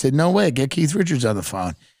Stones. I said, no way. Get Keith Richards on the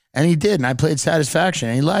phone. And he did. And I played Satisfaction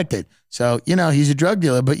and he liked it. So, he's a drug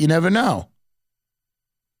dealer, but you never know.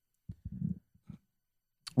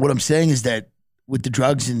 What I'm saying is that with the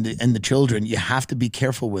drugs and the children, you have to be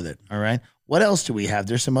careful with it. All right. What else do we have?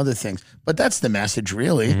 There's some other things, but that's the message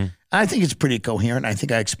really. Mm-hmm. I think it's pretty coherent. I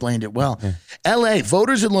think I explained it well. Yeah. LA,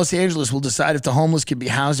 voters in Los Angeles will decide if the homeless can be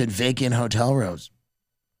housed in vacant hotel rooms.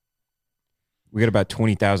 We got about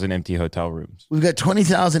 20,000 empty hotel rooms. We've got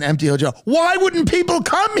 20,000 empty hotels. Why wouldn't people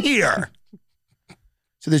come here?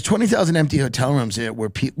 So there's 20,000 empty hotel rooms where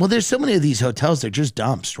people, well, there's so many of these hotels, they're just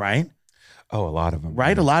dumps, right? Oh, a lot of them.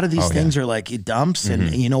 Right? Yeah. A lot of these things are like dumps.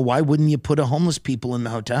 Mm-hmm. And, why wouldn't you put a homeless people in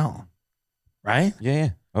the hotel? Right?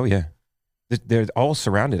 Yeah. Oh, yeah. They're all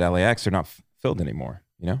surrounded LAX. They're not filled anymore,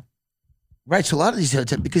 Right. So a lot of these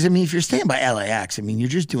hotels, because if you're staying by LAX, you're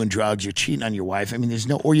just doing drugs, you're cheating on your wife.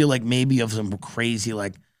 Or you're like, maybe you have some crazy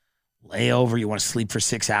like layover, you want to sleep for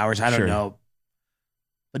 6 hours. I don't know.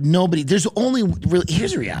 But here's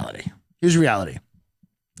a reality. Here's reality.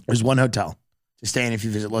 There's one hotel to stay in if you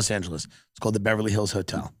visit Los Angeles. It's called the Beverly Hills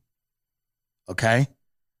Hotel. Okay.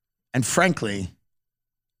 And frankly,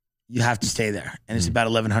 you have to stay there. And it's about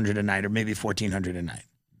 $1,100 a night or maybe $1,400 a night.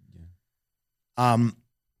 Yeah.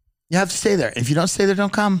 You have to stay there. If you don't stay there,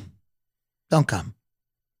 don't come. Don't come.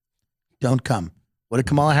 Don't come. What did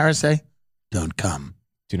Kamala Harris say? Don't come.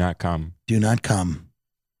 Do not come. Do not come.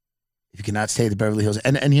 If you cannot stay at the Beverly Hills.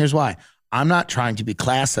 And here's why. I'm not trying to be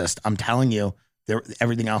classist. I'm telling you,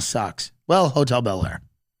 everything else sucks. Well, Hotel Bel Air.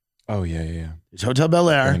 Oh, yeah. There's Hotel Bel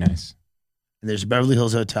Air. Very nice. And there's Beverly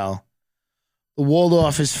Hills Hotel. The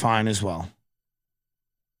Waldorf is fine as well.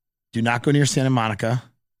 Do not go near Santa Monica.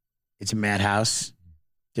 It's a madhouse.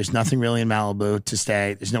 There's nothing really in Malibu to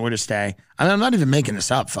stay. There's nowhere to stay. I'm not even making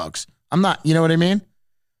this up, folks. I'm not, you know what I mean?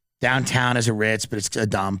 Downtown is a Ritz, but it's a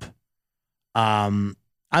dump.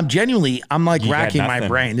 I'm like You got racking my nothing.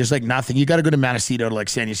 brain. There's like nothing. You got to go to Montecito to like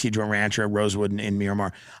San Ysidro Rancho, Rosewood, in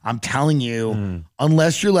Miramar. I'm telling you,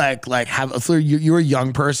 unless you're you're a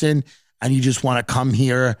young person and you just want to come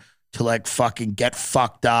here to like fucking get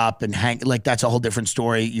fucked up and hang, like that's a whole different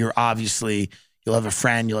story. You'll have a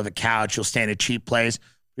friend, you'll have a couch, you'll stay in a cheap place.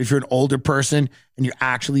 If you're an older person and you're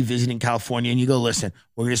actually visiting California and you go, listen,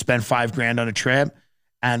 we're going to spend $5,000 on a trip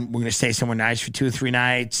and we're going to stay somewhere nice for 2 or 3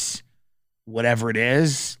 nights, whatever it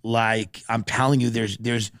is, like I'm telling you,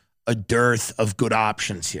 there's a dearth of good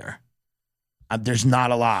options here. There's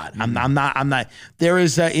not a lot. I'm not. There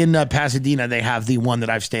is in Pasadena. They have the one that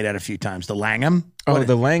I've stayed at a few times, the Langham. Oh,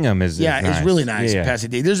 the Langham is nice. It's really nice. Yeah.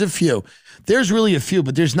 Pasadena. There's a few. There's really a few,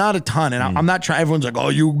 but there's not a ton. And I'm not trying. Everyone's like, oh,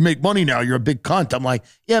 you make money now. You're a big cunt. I'm like,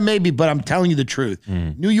 yeah, maybe, but I'm telling you the truth.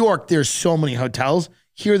 New York, there's so many hotels.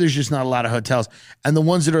 Here, there's just not a lot of hotels, and the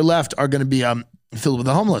ones that are left are going to be filled with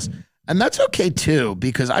the homeless, and that's okay too,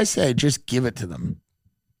 because I say just give it to them.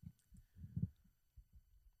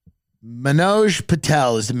 Manoj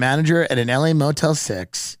Patel is the manager at an LA Motel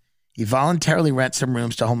 6. He voluntarily rents some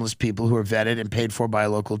rooms to homeless people who are vetted and paid for by a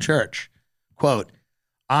local church. Quote,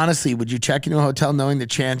 honestly, would you check into a hotel knowing the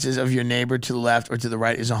chances of your neighbor to the left or to the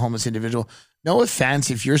right is a homeless individual? No offense,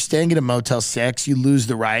 if you're staying at a Motel 6, you lose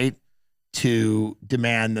the right to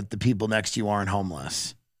demand that the people next to you aren't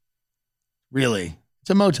homeless. Really. It's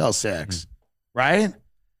a Motel 6, right?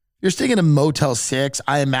 You're staying in a Motel 6,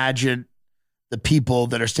 I imagine the people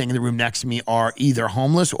that are staying in the room next to me are either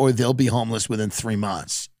homeless or they'll be homeless within 3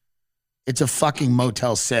 months. It's a fucking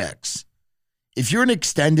Motel 6. If you're an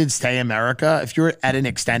extended stay America, if you're at an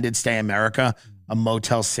extended stay America, a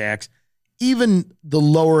Motel 6, even the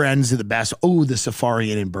lower ends of the best. Oh, the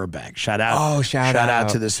Safari Inn in Burbank. Shout out. Oh, shout out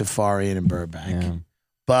to the Safari Inn in Burbank. Yeah.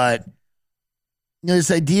 But this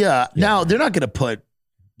idea, now they're not going to put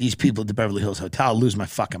these people at the Beverly Hills Hotel. I'll lose my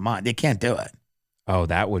fucking mind. They can't do it. Oh,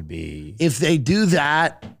 that would be. If they do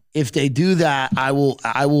that, I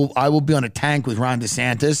will be on a tank with Ron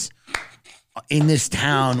DeSantis in this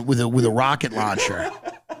town with a rocket launcher.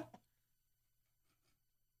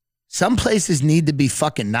 Some places need to be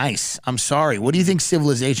fucking nice. I'm sorry. What do you think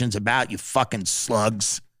civilization's about, you fucking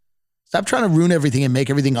slugs? Stop trying to ruin everything and make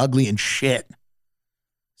everything ugly and shit.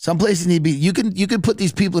 Some places need to be, you can put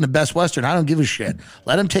these people in a Best Western. I don't give a shit.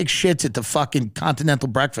 Let them take shits at the fucking Continental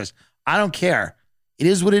Breakfast. I don't care. It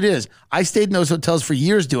is what it is. I stayed in those hotels for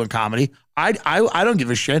years doing comedy. I don't give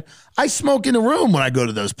a shit. I smoke in the room when I go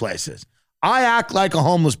to those places. I act like a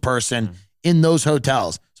homeless person in those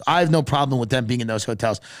hotels. So I have no problem with them being in those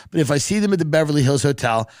hotels. But if I see them at the Beverly Hills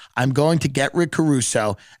Hotel, I'm going to get Rick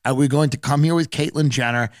Caruso and we're going to come here with Caitlyn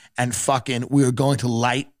Jenner and we are going to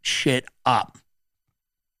light shit up.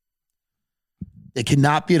 They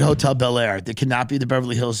cannot be at Hotel Bel Air. They cannot be at the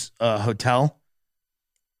Beverly Hills Hotel.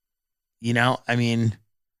 You know, I mean,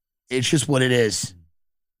 it's just what it is.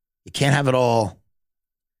 You can't have it all.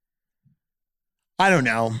 I don't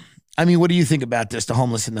know. I mean, what do you think about this? The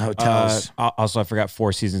homeless in the hotels. Also, I forgot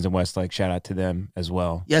Four Seasons in Westlake. Shout out to them as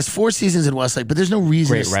well. Yes, Four Seasons in Westlake, but there's no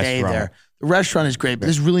reason to stay there. The restaurant is great, but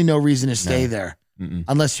there's really no reason to stay there.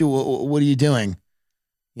 Unless what are you doing?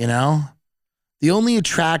 You know? The only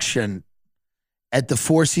attraction at the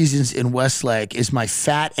Four Seasons in Westlake is my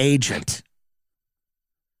fat agent.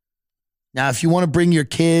 Now, if you want to bring your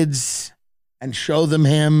kids and show them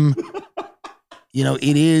him, you know,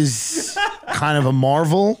 it is kind of a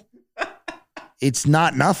marvel. It's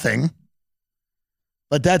not nothing,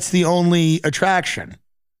 but that's the only attraction.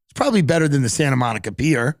 It's probably better than the Santa Monica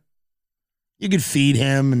Pier. You could feed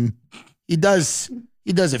him, and he does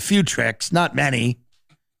a few tricks, not many.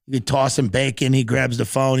 You could toss him bacon. He grabs the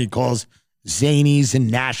phone. He calls Zanies in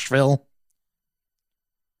Nashville.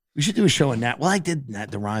 We should do a show in that. Well, I did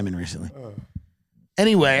the Ryman recently.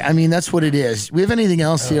 Anyway, I mean, that's what it is. We have anything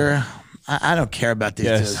else here? I don't care about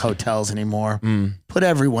these hotels anymore. Put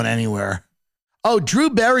everyone anywhere. Oh, Drew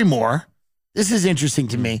Barrymore. This is interesting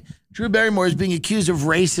to me. Drew Barrymore is being accused of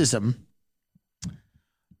racism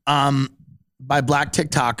by black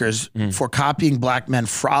TikTokers for copying black men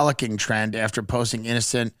frolicking trend after posting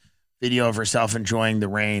innocent video of herself enjoying the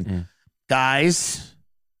rain. Guys,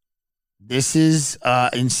 this is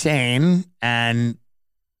insane. And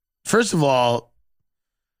first of all,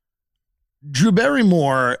 Drew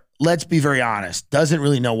Barrymore, let's be very honest, doesn't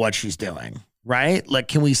really know what she's doing, right? Like,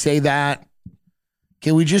 can we say that?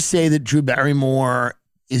 Can we just say that Drew Barrymore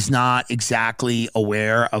is not exactly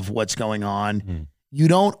aware of what's going on? You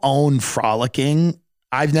don't own frolicking.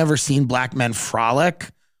 I've never seen black men frolic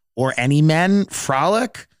or any men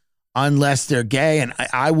frolic unless they're gay. And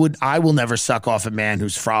I will never suck off a man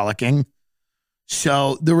who's frolicking.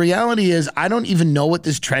 So the reality is, I don't even know what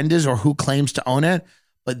this trend is or who claims to own it,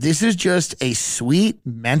 but this is just a sweet,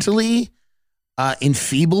 mentally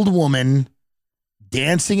enfeebled woman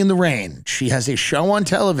dancing in the rain. She has a show on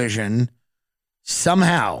television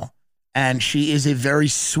somehow, and she is a very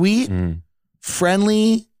sweet,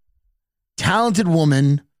 friendly, talented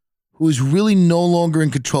woman who is really no longer in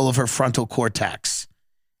control of her frontal cortex.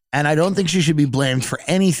 And I don't think she should be blamed for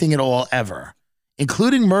anything at all ever,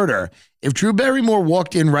 including murder. If Drew Barrymore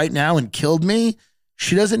walked in right now and killed me,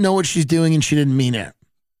 she doesn't know what she's doing and she didn't mean it.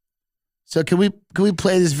 So can we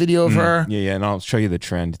play this video of her? Yeah, and I'll show you the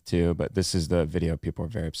trend too, but this is the video people are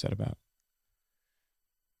very upset about.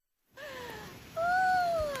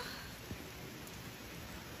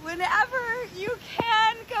 Whenever you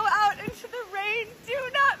can go out into the rain, do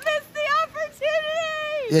not miss the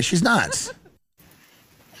opportunity. Yeah, she's nuts.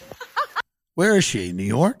 Where is she? New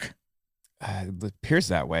York? It appears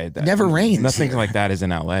that way. It never rains. Nothing here. like that is in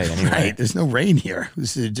LA anyway. Right. There's no rain here.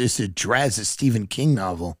 This is just a Stephen King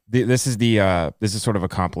novel. This is sort of a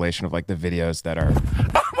compilation of like the videos that are.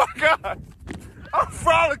 Oh my God! I'm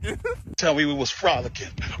frolicking. Tell me we was frolicking.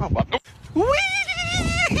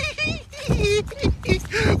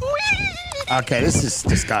 Okay, this is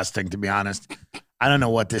disgusting, to be honest. I don't know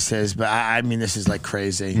what this is, but I mean, this is like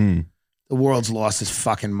crazy. The world's lost its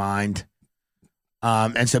fucking mind.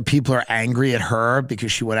 And so people are angry at her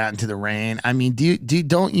because she went out into the rain. I mean,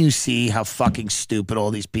 don't you see how fucking stupid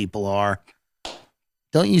all these people are?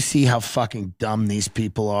 Don't you see how fucking dumb these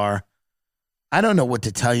people are? I don't know what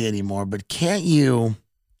to tell you anymore, but can't you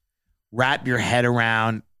wrap your head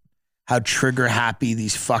around how trigger happy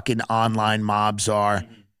these fucking online mobs are,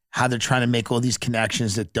 how they're trying to make all these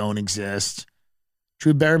connections that don't exist?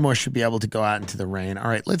 Drew Barrymore should be able to go out into the rain. All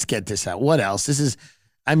right, let's get this out. What else? This is...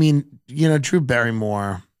 I mean, Drew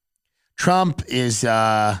Barrymore, Trump's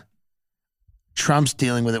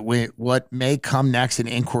dealing with it. What may come next, an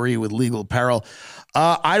inquiry with legal peril.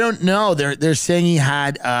 I don't know. They're saying he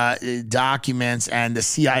had documents, and the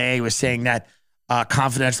CIA was saying that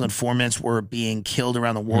confidential informants were being killed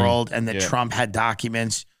around the world, and that Trump had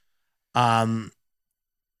documents.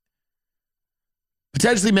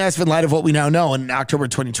 Potentially massive in light of what we now know. In October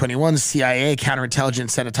 2021, the CIA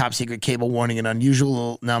counterintelligence sent a top secret cable warning an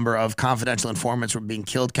unusual number of confidential informants were being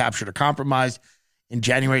killed, captured, or compromised. In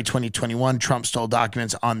January 2021, Trump stole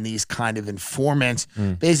documents on these kind of informants.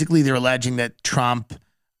 Basically, they're alleging that Trump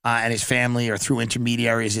and his family, or through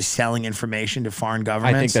intermediaries, is selling information to foreign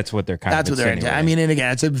governments. I think that's what they're insinuating. I mean, and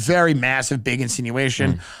again, it's a very massive, big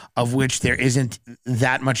insinuation of which there isn't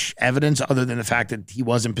that much evidence other than the fact that he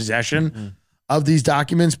was in possession of these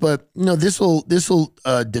documents. But this will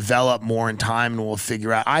develop more in time, and we'll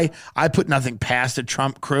figure out. I put nothing past the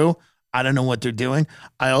Trump crew. I don't know what they're doing.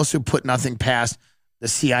 I also put nothing past the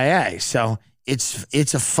CIA. So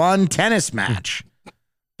it's a fun tennis match,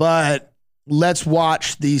 but let's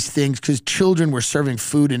watch these things, because children were serving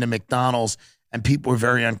food in a McDonald's and people were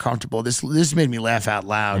very uncomfortable. This made me laugh out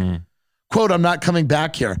loud. Quote, "I'm not coming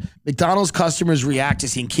back here." McDonald's customers react to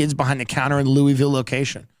seeing kids behind the counter in the Louisville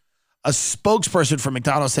location. A spokesperson for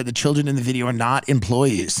McDonald's said the children in the video are not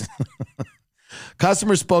employees.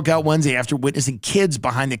 Customers spoke out Wednesday after witnessing kids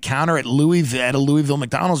behind the counter at a Louisville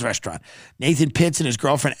McDonald's restaurant. Nathan Pitts and his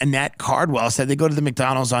girlfriend Annette Cardwell said they go to the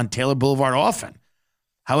McDonald's on Taylor Boulevard often.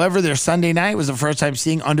 However, their Sunday night was the first time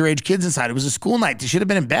seeing underage kids inside. It was a school night. They should have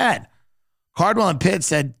been in bed. Cardwell and Pitts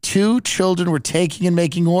said 2 children were taking and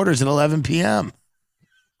making orders at 11 p.m.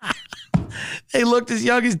 They looked as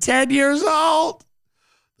young as 10 years old.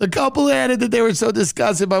 The couple added that they were so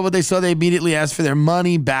disgusted by what they saw, they immediately asked for their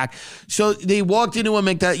money back. So they walked into a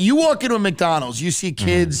McDonald's. You walk into a McDonald's, you see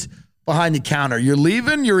kids behind the counter. You're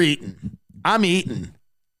leaving, you're eating. I'm eating.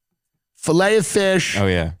 Filet of fish. Oh,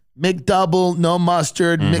 yeah. McDouble, no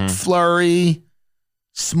mustard. McFlurry,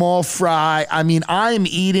 small fry. I mean, I'm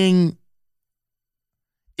eating.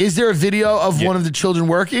 Is there a video of one of the children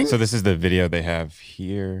working? So this is the video they have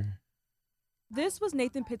here. This was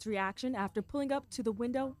Nathan Pitt's reaction after pulling up to the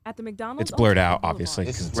window at the McDonald's. It's blurred out, obviously.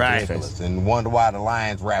 This is Right. ridiculous, and wonder why the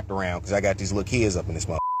line's wrapped around, because I got these little kids up in this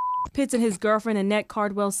mother. Pitts and his girlfriend Annette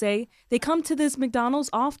Cardwell say they come to this McDonald's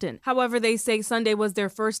often. However, they say Sunday was their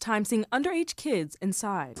first time seeing underage kids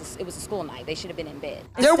inside. It was a school night. They should have been in bed.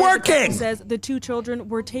 They're working. Says the 2 children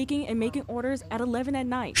were taking and making orders at 11 at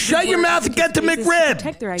night. Shut your mouth and get the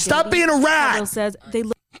McRib. Stop being a rat. Cardwell says they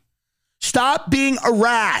Stop being a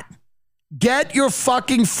rat. Get your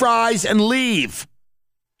fucking fries and leave.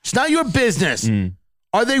 It's not your business.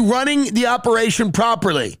 Are they running the operation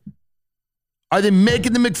properly? Are they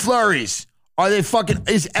making the McFlurries? Are they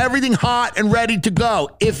is everything hot and ready to go?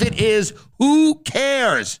 If it is, who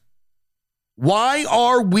cares? Why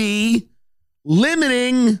are we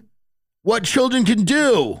limiting what children can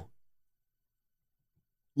do?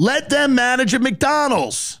 Let them manage at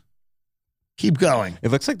McDonald's. Keep going.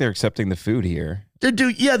 It looks like they're accepting the food here.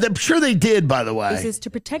 I'm sure they did, by the way. This is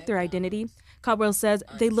to protect their identity. Caldwell says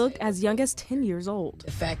they look as young as 10 years old.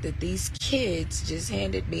 The fact that these kids just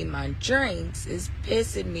handed me my drinks is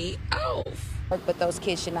pissing me off. But those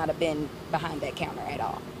kids should not have been behind that counter at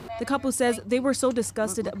all. The couple says they were so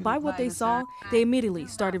disgusted by what they saw, they immediately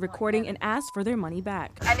started recording and asked for their money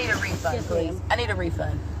back. I need a refund, please. I need a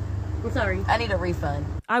refund. I'm sorry. I need a refund.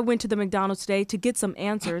 I went to the McDonald's today to get some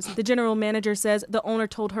answers. The general manager says the owner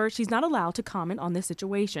told her she's not allowed to comment on this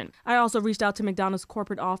situation. I also reached out to McDonald's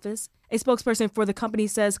corporate office. A spokesperson for the company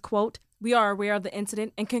says, quote, "We are aware of the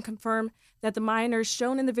incident and can confirm that the minors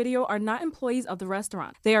shown in the video are not employees of the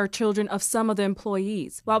restaurant. They are children of some of the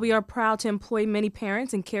employees. While we are proud to employ many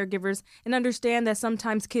parents and caregivers and understand that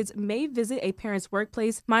sometimes kids may visit a parent's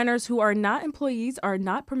workplace, minors who are not employees are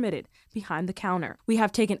not permitted behind the counter. We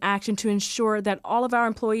have taken action to ensure that all of our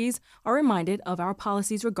employees are reminded of our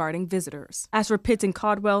policies regarding visitors." As for Pitts and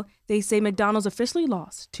Caldwell, they say McDonald's officially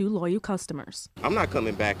lost 2 loyal customers. I'm not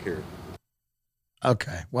coming back here.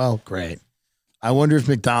 Okay, well, great. I wonder if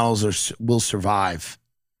McDonald's will survive.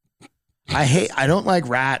 I don't like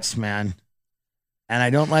rats, man. And I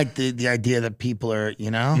don't like the idea that people are,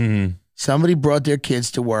 somebody brought their kids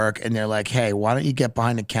to work and they're like, hey, why don't you get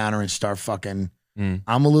behind the counter and start fucking,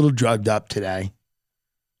 I'm a little drugged up today.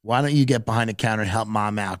 Why don't you get behind the counter and help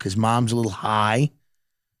mom out? Because mom's a little high.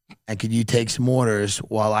 And could you take some orders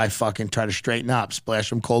while I fucking try to straighten up, splash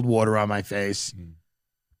some cold water on my face?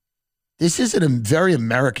 This is a very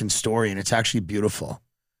American story, and it's actually beautiful.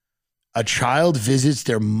 A child visits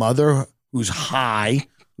their mother who's high,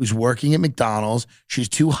 who's working at McDonald's. She's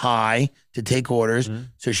too high to take orders.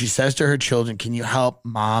 So she says to her children, can you help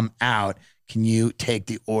mom out? Can you take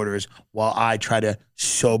the orders while I try to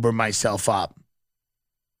sober myself up?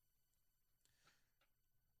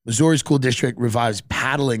 Missouri School District revives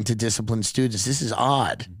paddling to discipline students. This is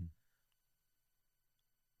odd.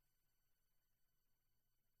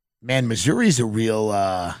 Man, Missouri's a real,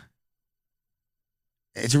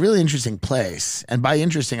 it's a really interesting place. And by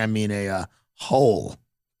interesting, I mean a hole.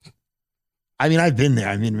 I mean, I've been there.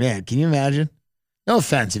 I mean, man, can you imagine? No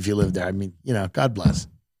offense if you live there. I mean, God bless.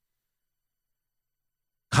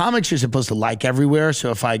 Comics are supposed to like everywhere.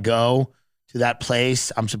 So if I go to that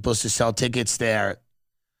place, I'm supposed to sell tickets there.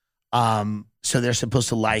 So they're supposed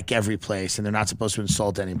to like every place and they're not supposed to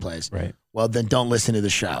insult any place. Right. Well, then don't listen to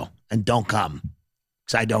the show and don't come.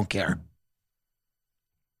 I don't care.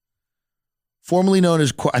 Formerly known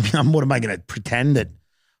as, what am I going to pretend that?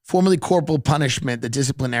 Formerly corporal punishment, the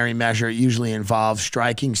disciplinary measure usually involves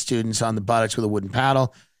striking students on the buttocks with a wooden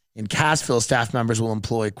paddle. In Cassville, staff members will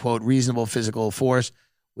employ, quote, reasonable physical force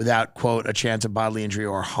without, quote, a chance of bodily injury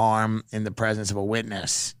or harm in the presence of a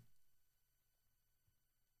witness.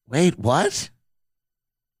 Wait, what?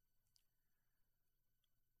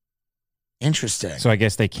 Interesting. So I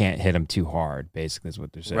guess they can't hit him too hard, basically is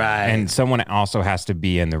what they're saying. Right. And someone also has to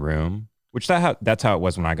be in the room, which that's how it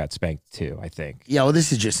was when I got spanked too, I think. Yeah, well,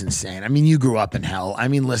 this is just insane. I mean, you grew up in hell. I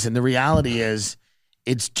mean, listen, the reality is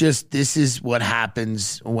this is what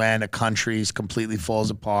happens when a country completely falls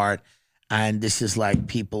apart. And this is like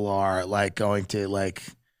people are like going to like,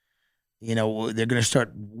 they're going to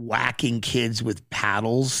start whacking kids with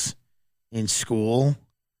paddles in school.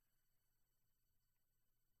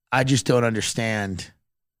 I just don't understand.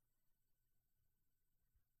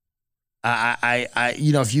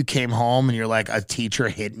 If you came home and you're like, a teacher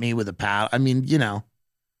hit me with a paddle, I mean,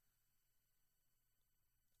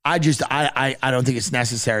 I don't think it's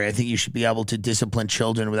necessary. I think you should be able to discipline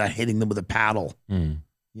children without hitting them with a paddle.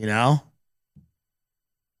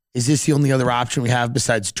 Is this the only other option we have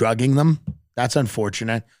besides drugging them? That's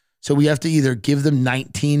unfortunate. So we have to either give them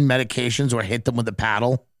 19 medications or hit them with a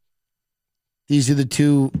paddle. These are the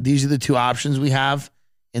two options we have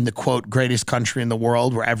in the, quote, greatest country in the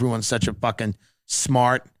world where everyone's such a fucking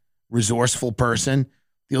smart, resourceful person.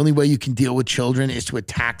 The only way you can deal with children is to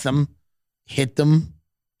attack them, hit them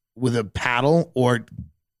with a paddle, or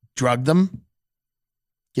drug them,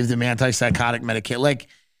 give them antipsychotic medication. Like,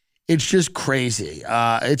 it's just crazy.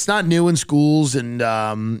 It's not new in schools, and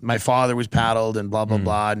my father was paddled and blah, blah,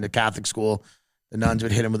 blah. In the Catholic school, the nuns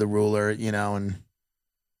would hit him with a ruler, and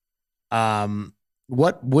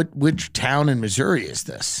which town in Missouri is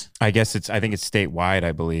this? I think it's statewide,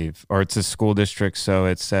 I believe, or it's a school district. So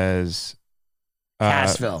it says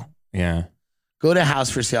Cassville. Yeah. Go to House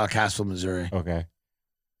for Sale, Cassville, Missouri. Okay.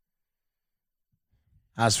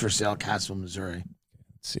 House for Sale, Cassville, Missouri.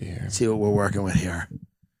 Let's see here. Let's see what we're working with here.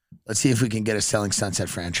 Let's see if we can get a Selling Sunset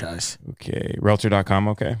franchise. Okay. Realtor.com,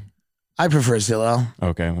 okay. I prefer Zillow.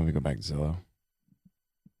 Okay, let me go back to Zillow.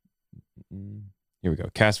 Here we go.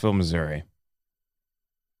 Cassville, Missouri.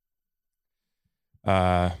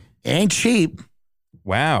 Ain't cheap.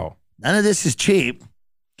 Wow. None of this is cheap.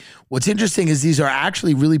 What's interesting is these are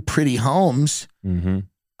actually really pretty homes.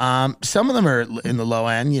 Mm-hmm. Some of them are in the low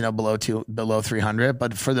end, below 300.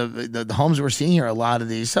 But for the homes we're seeing here, a lot of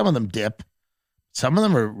these, some of them dip. Some of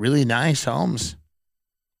them are really nice homes.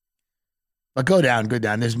 But go down.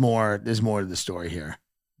 There's more to the story here.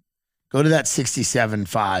 Go to that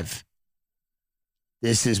 67.5.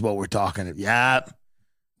 This is what we're talking about. Yeah.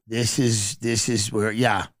 This is where,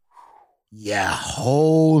 yeah. Yeah.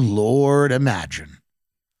 Oh, Lord, imagine.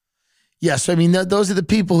 Yeah, so I mean, those are the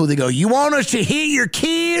people who they go, you want us to hit your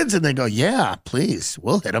kids? And they go, yeah, please,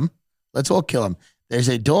 we'll hit them. Let's all kill them. There's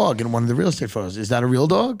a dog in one of the real estate photos. Is that a real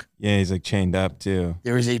dog? Yeah, he's like chained up too.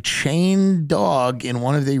 There is a chained dog in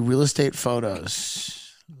one of the real estate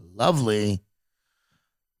photos. Lovely.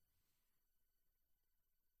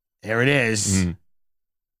 There it is. Mm-hmm.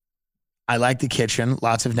 I like the kitchen,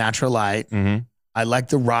 lots of natural light. Mm-hmm. I like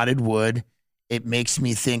the rotted wood. It makes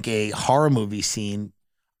me think a horror movie scene.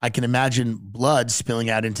 I can imagine blood spilling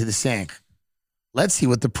out into the sink. Let's see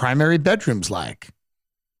what the primary bedroom's like.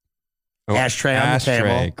 Oh, ashtray on the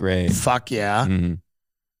table. Great. Fuck yeah. Mm-hmm.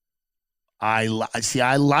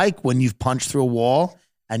 I like when you've punched through a wall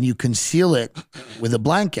and you conceal it with a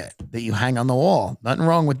blanket that you hang on the wall. Nothing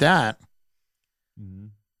wrong with that.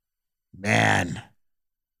 Mm-hmm. Man.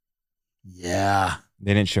 Yeah.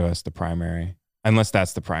 They didn't show us the primary, unless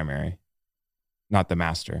that's the primary, not the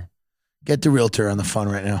master. Get the realtor on the phone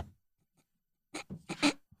right now.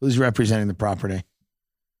 Who's representing the property?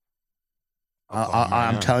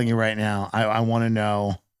 I'm telling you right now. I want to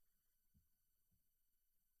know.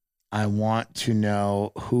 I want to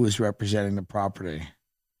know who is representing the property.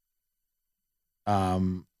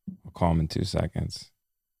 I'll call him in 2 seconds.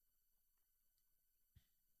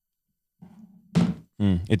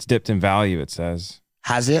 It's dipped in value, it says.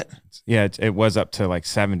 Has it? Yeah, it was up to like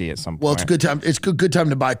 70 at some point. Well, it's a good time. It's a good time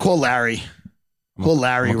to buy. Call Larry. Call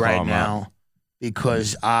Larry right now up.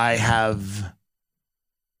 because I have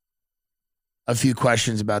a few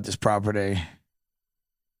questions about this property.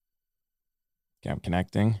 Okay, I'm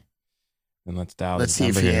connecting. Then let's dial. Let's see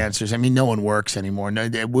if he answers. I mean, no one works anymore.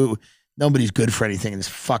 Nobody's good for anything in this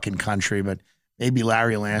fucking country, but maybe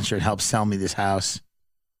Larry will answer and help sell me this house.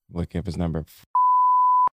 Look up his number.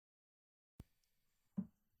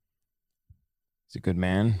 He's a good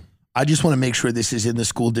man. I just want to make sure this is in the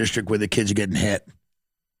school district where the kids are getting hit.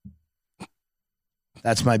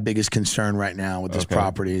 That's my biggest concern right now with this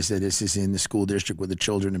property is that this is in the school district where the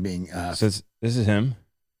children are being. So this is him.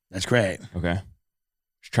 That's great. Okay.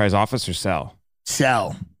 Should try his office or sell?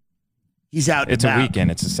 Sell. He's out. It's a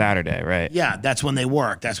weekend. It's a Saturday, right? Yeah, that's when they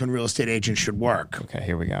work. That's when real estate agents should work. Okay,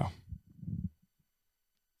 here we go.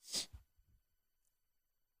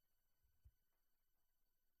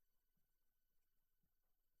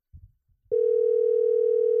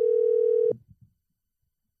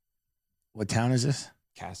 What town is this?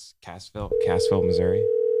 Cassville, Missouri.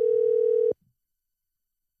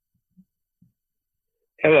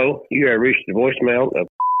 Hello, you have reached the voicemail of.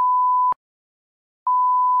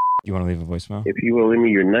 You want to leave a voicemail? If you will leave me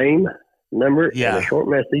your name, number, and Yeah. a short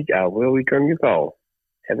message, I will return your call.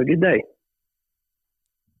 Have a good day.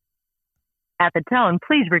 At the tone,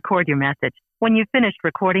 please record your message. When you've finished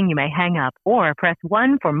recording, you may hang up or press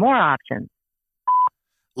 1 for more options.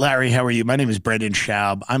 Larry, how are you? My name is Brendan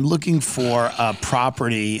Schaub. I'm looking for a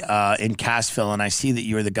property in Cassville, and I see that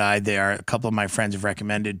you're the guy there. A couple of my friends have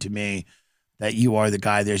recommended to me that you are the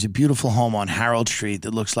guy. There's a beautiful home on Harold Street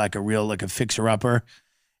that looks like a fixer-upper,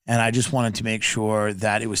 and I just wanted to make sure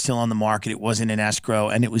that it was still on the market. It wasn't in escrow,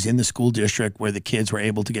 and it was in the school district where the kids were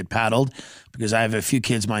able to get paddled because I have a few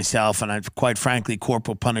kids myself, and quite frankly,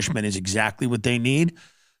 corporal punishment is exactly what they need.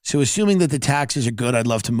 So assuming that the taxes are good, I'd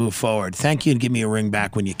love to move forward. Thank you, and give me a ring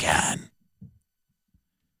back when you can.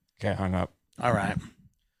 Okay, hung up. All right.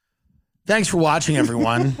 Thanks for watching,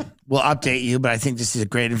 everyone. We'll update you, but I think this is a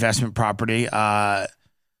great investment property.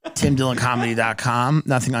 TimDillonComedy.com.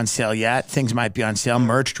 Nothing on sale yet. Things might be on sale.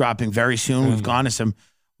 Merch dropping very soon.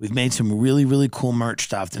 We've made some really, really cool merch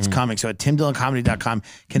stuff that's coming. So at TimDillonComedy.com,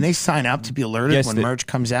 can they sign up to be alerted when merch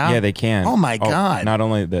comes out? Yeah, they can. Oh, my God. Not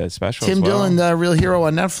only the special Tim as well. Dillon, the Real Hero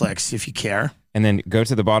on Netflix, if you care. And then go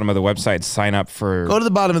to the bottom of the website, sign up for... Go to the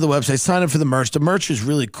bottom of the website, sign up for the merch. The merch is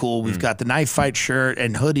really cool. We've got the Knife Fight shirt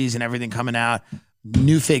and hoodies and everything coming out.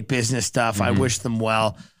 New fake business stuff. I wish them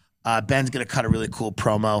well. Ben's going to cut a really cool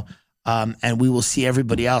promo. And we will see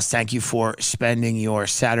everybody else. Thank you for spending your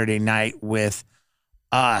Saturday night with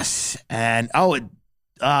us. And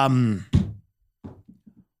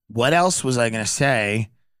what else was I going to say?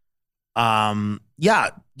 Yeah.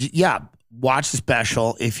 Watch the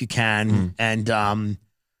special if you can, and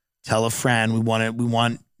tell a friend. We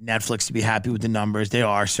want Netflix to be happy with the numbers. They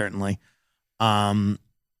are certainly. Yeah.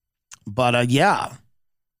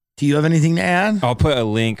 Do you have anything to add? I'll put a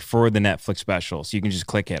link for the Netflix special, so you can just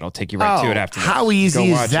click it. I'll take you right to it after. How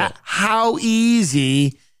easy is that? How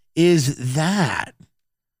easy is that?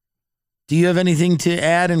 Do you have anything to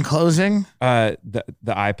add in closing? The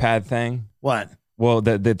iPad thing. What? Well,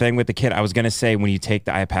 the thing with the kid, I was going to say when you take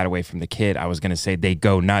the iPad away from the kid, I was going to say they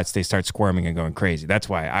go nuts. They start squirming and going crazy. That's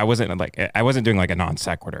why I wasn't doing like a non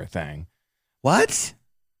sequitur thing. What?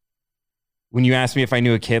 When you asked me if I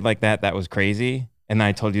knew a kid like that, that was crazy. And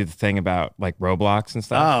I told you the thing about like Roblox and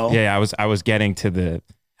stuff. Oh. Yeah, I was getting to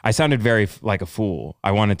I sounded very like a fool.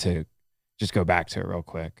 I wanted to just go back to it real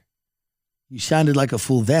quick. You sounded like a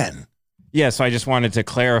fool then. Yeah, so I just wanted to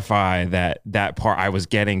clarify that part. I was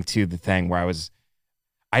getting to the thing where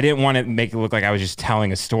I didn't want to make it look like I was just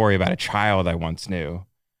telling a story about a child I once knew.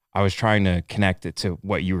 I was trying to connect it to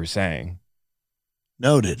what you were saying.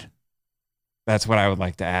 Noted. That's what I would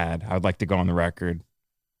like to add. I would like to go on the record.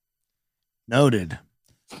 Noted.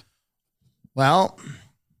 Well,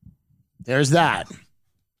 there's that.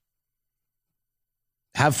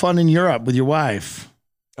 Have fun in Europe with your wife.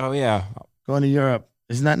 Oh, yeah. Going to Europe.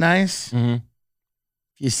 Isn't that nice? Mm-hmm. If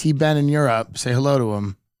you see Ben in Europe, say hello to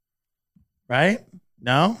him. Right?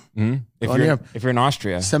 No? Mm-hmm. If you're in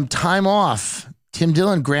Austria. Some time off. Tim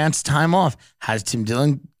Dillon grants time off. Does Tim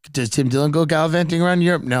Dillon go gallivanting around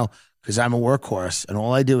Europe? No, because I'm a workhorse and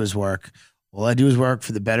all I do is work. All I do is work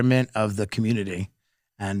for the betterment of the community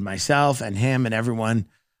and myself and him and everyone.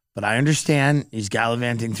 But I understand he's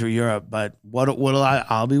gallivanting through Europe. But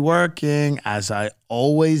I'll be working as I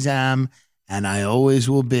always am and I always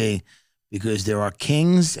will be, because there are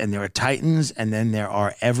kings and there are titans and then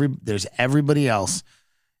there's everybody else.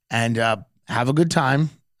 And have a good time,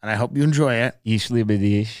 and I hope you enjoy it. Ich liebe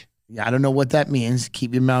dich. Yeah, I don't know what that means.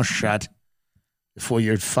 Keep your mouth shut before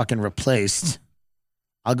you're fucking replaced.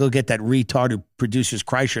 I'll go get that retard who produces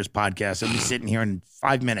Kreischer's podcast. I'll be sitting here in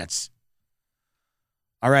 5 minutes.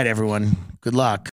 All right, everyone. Good luck.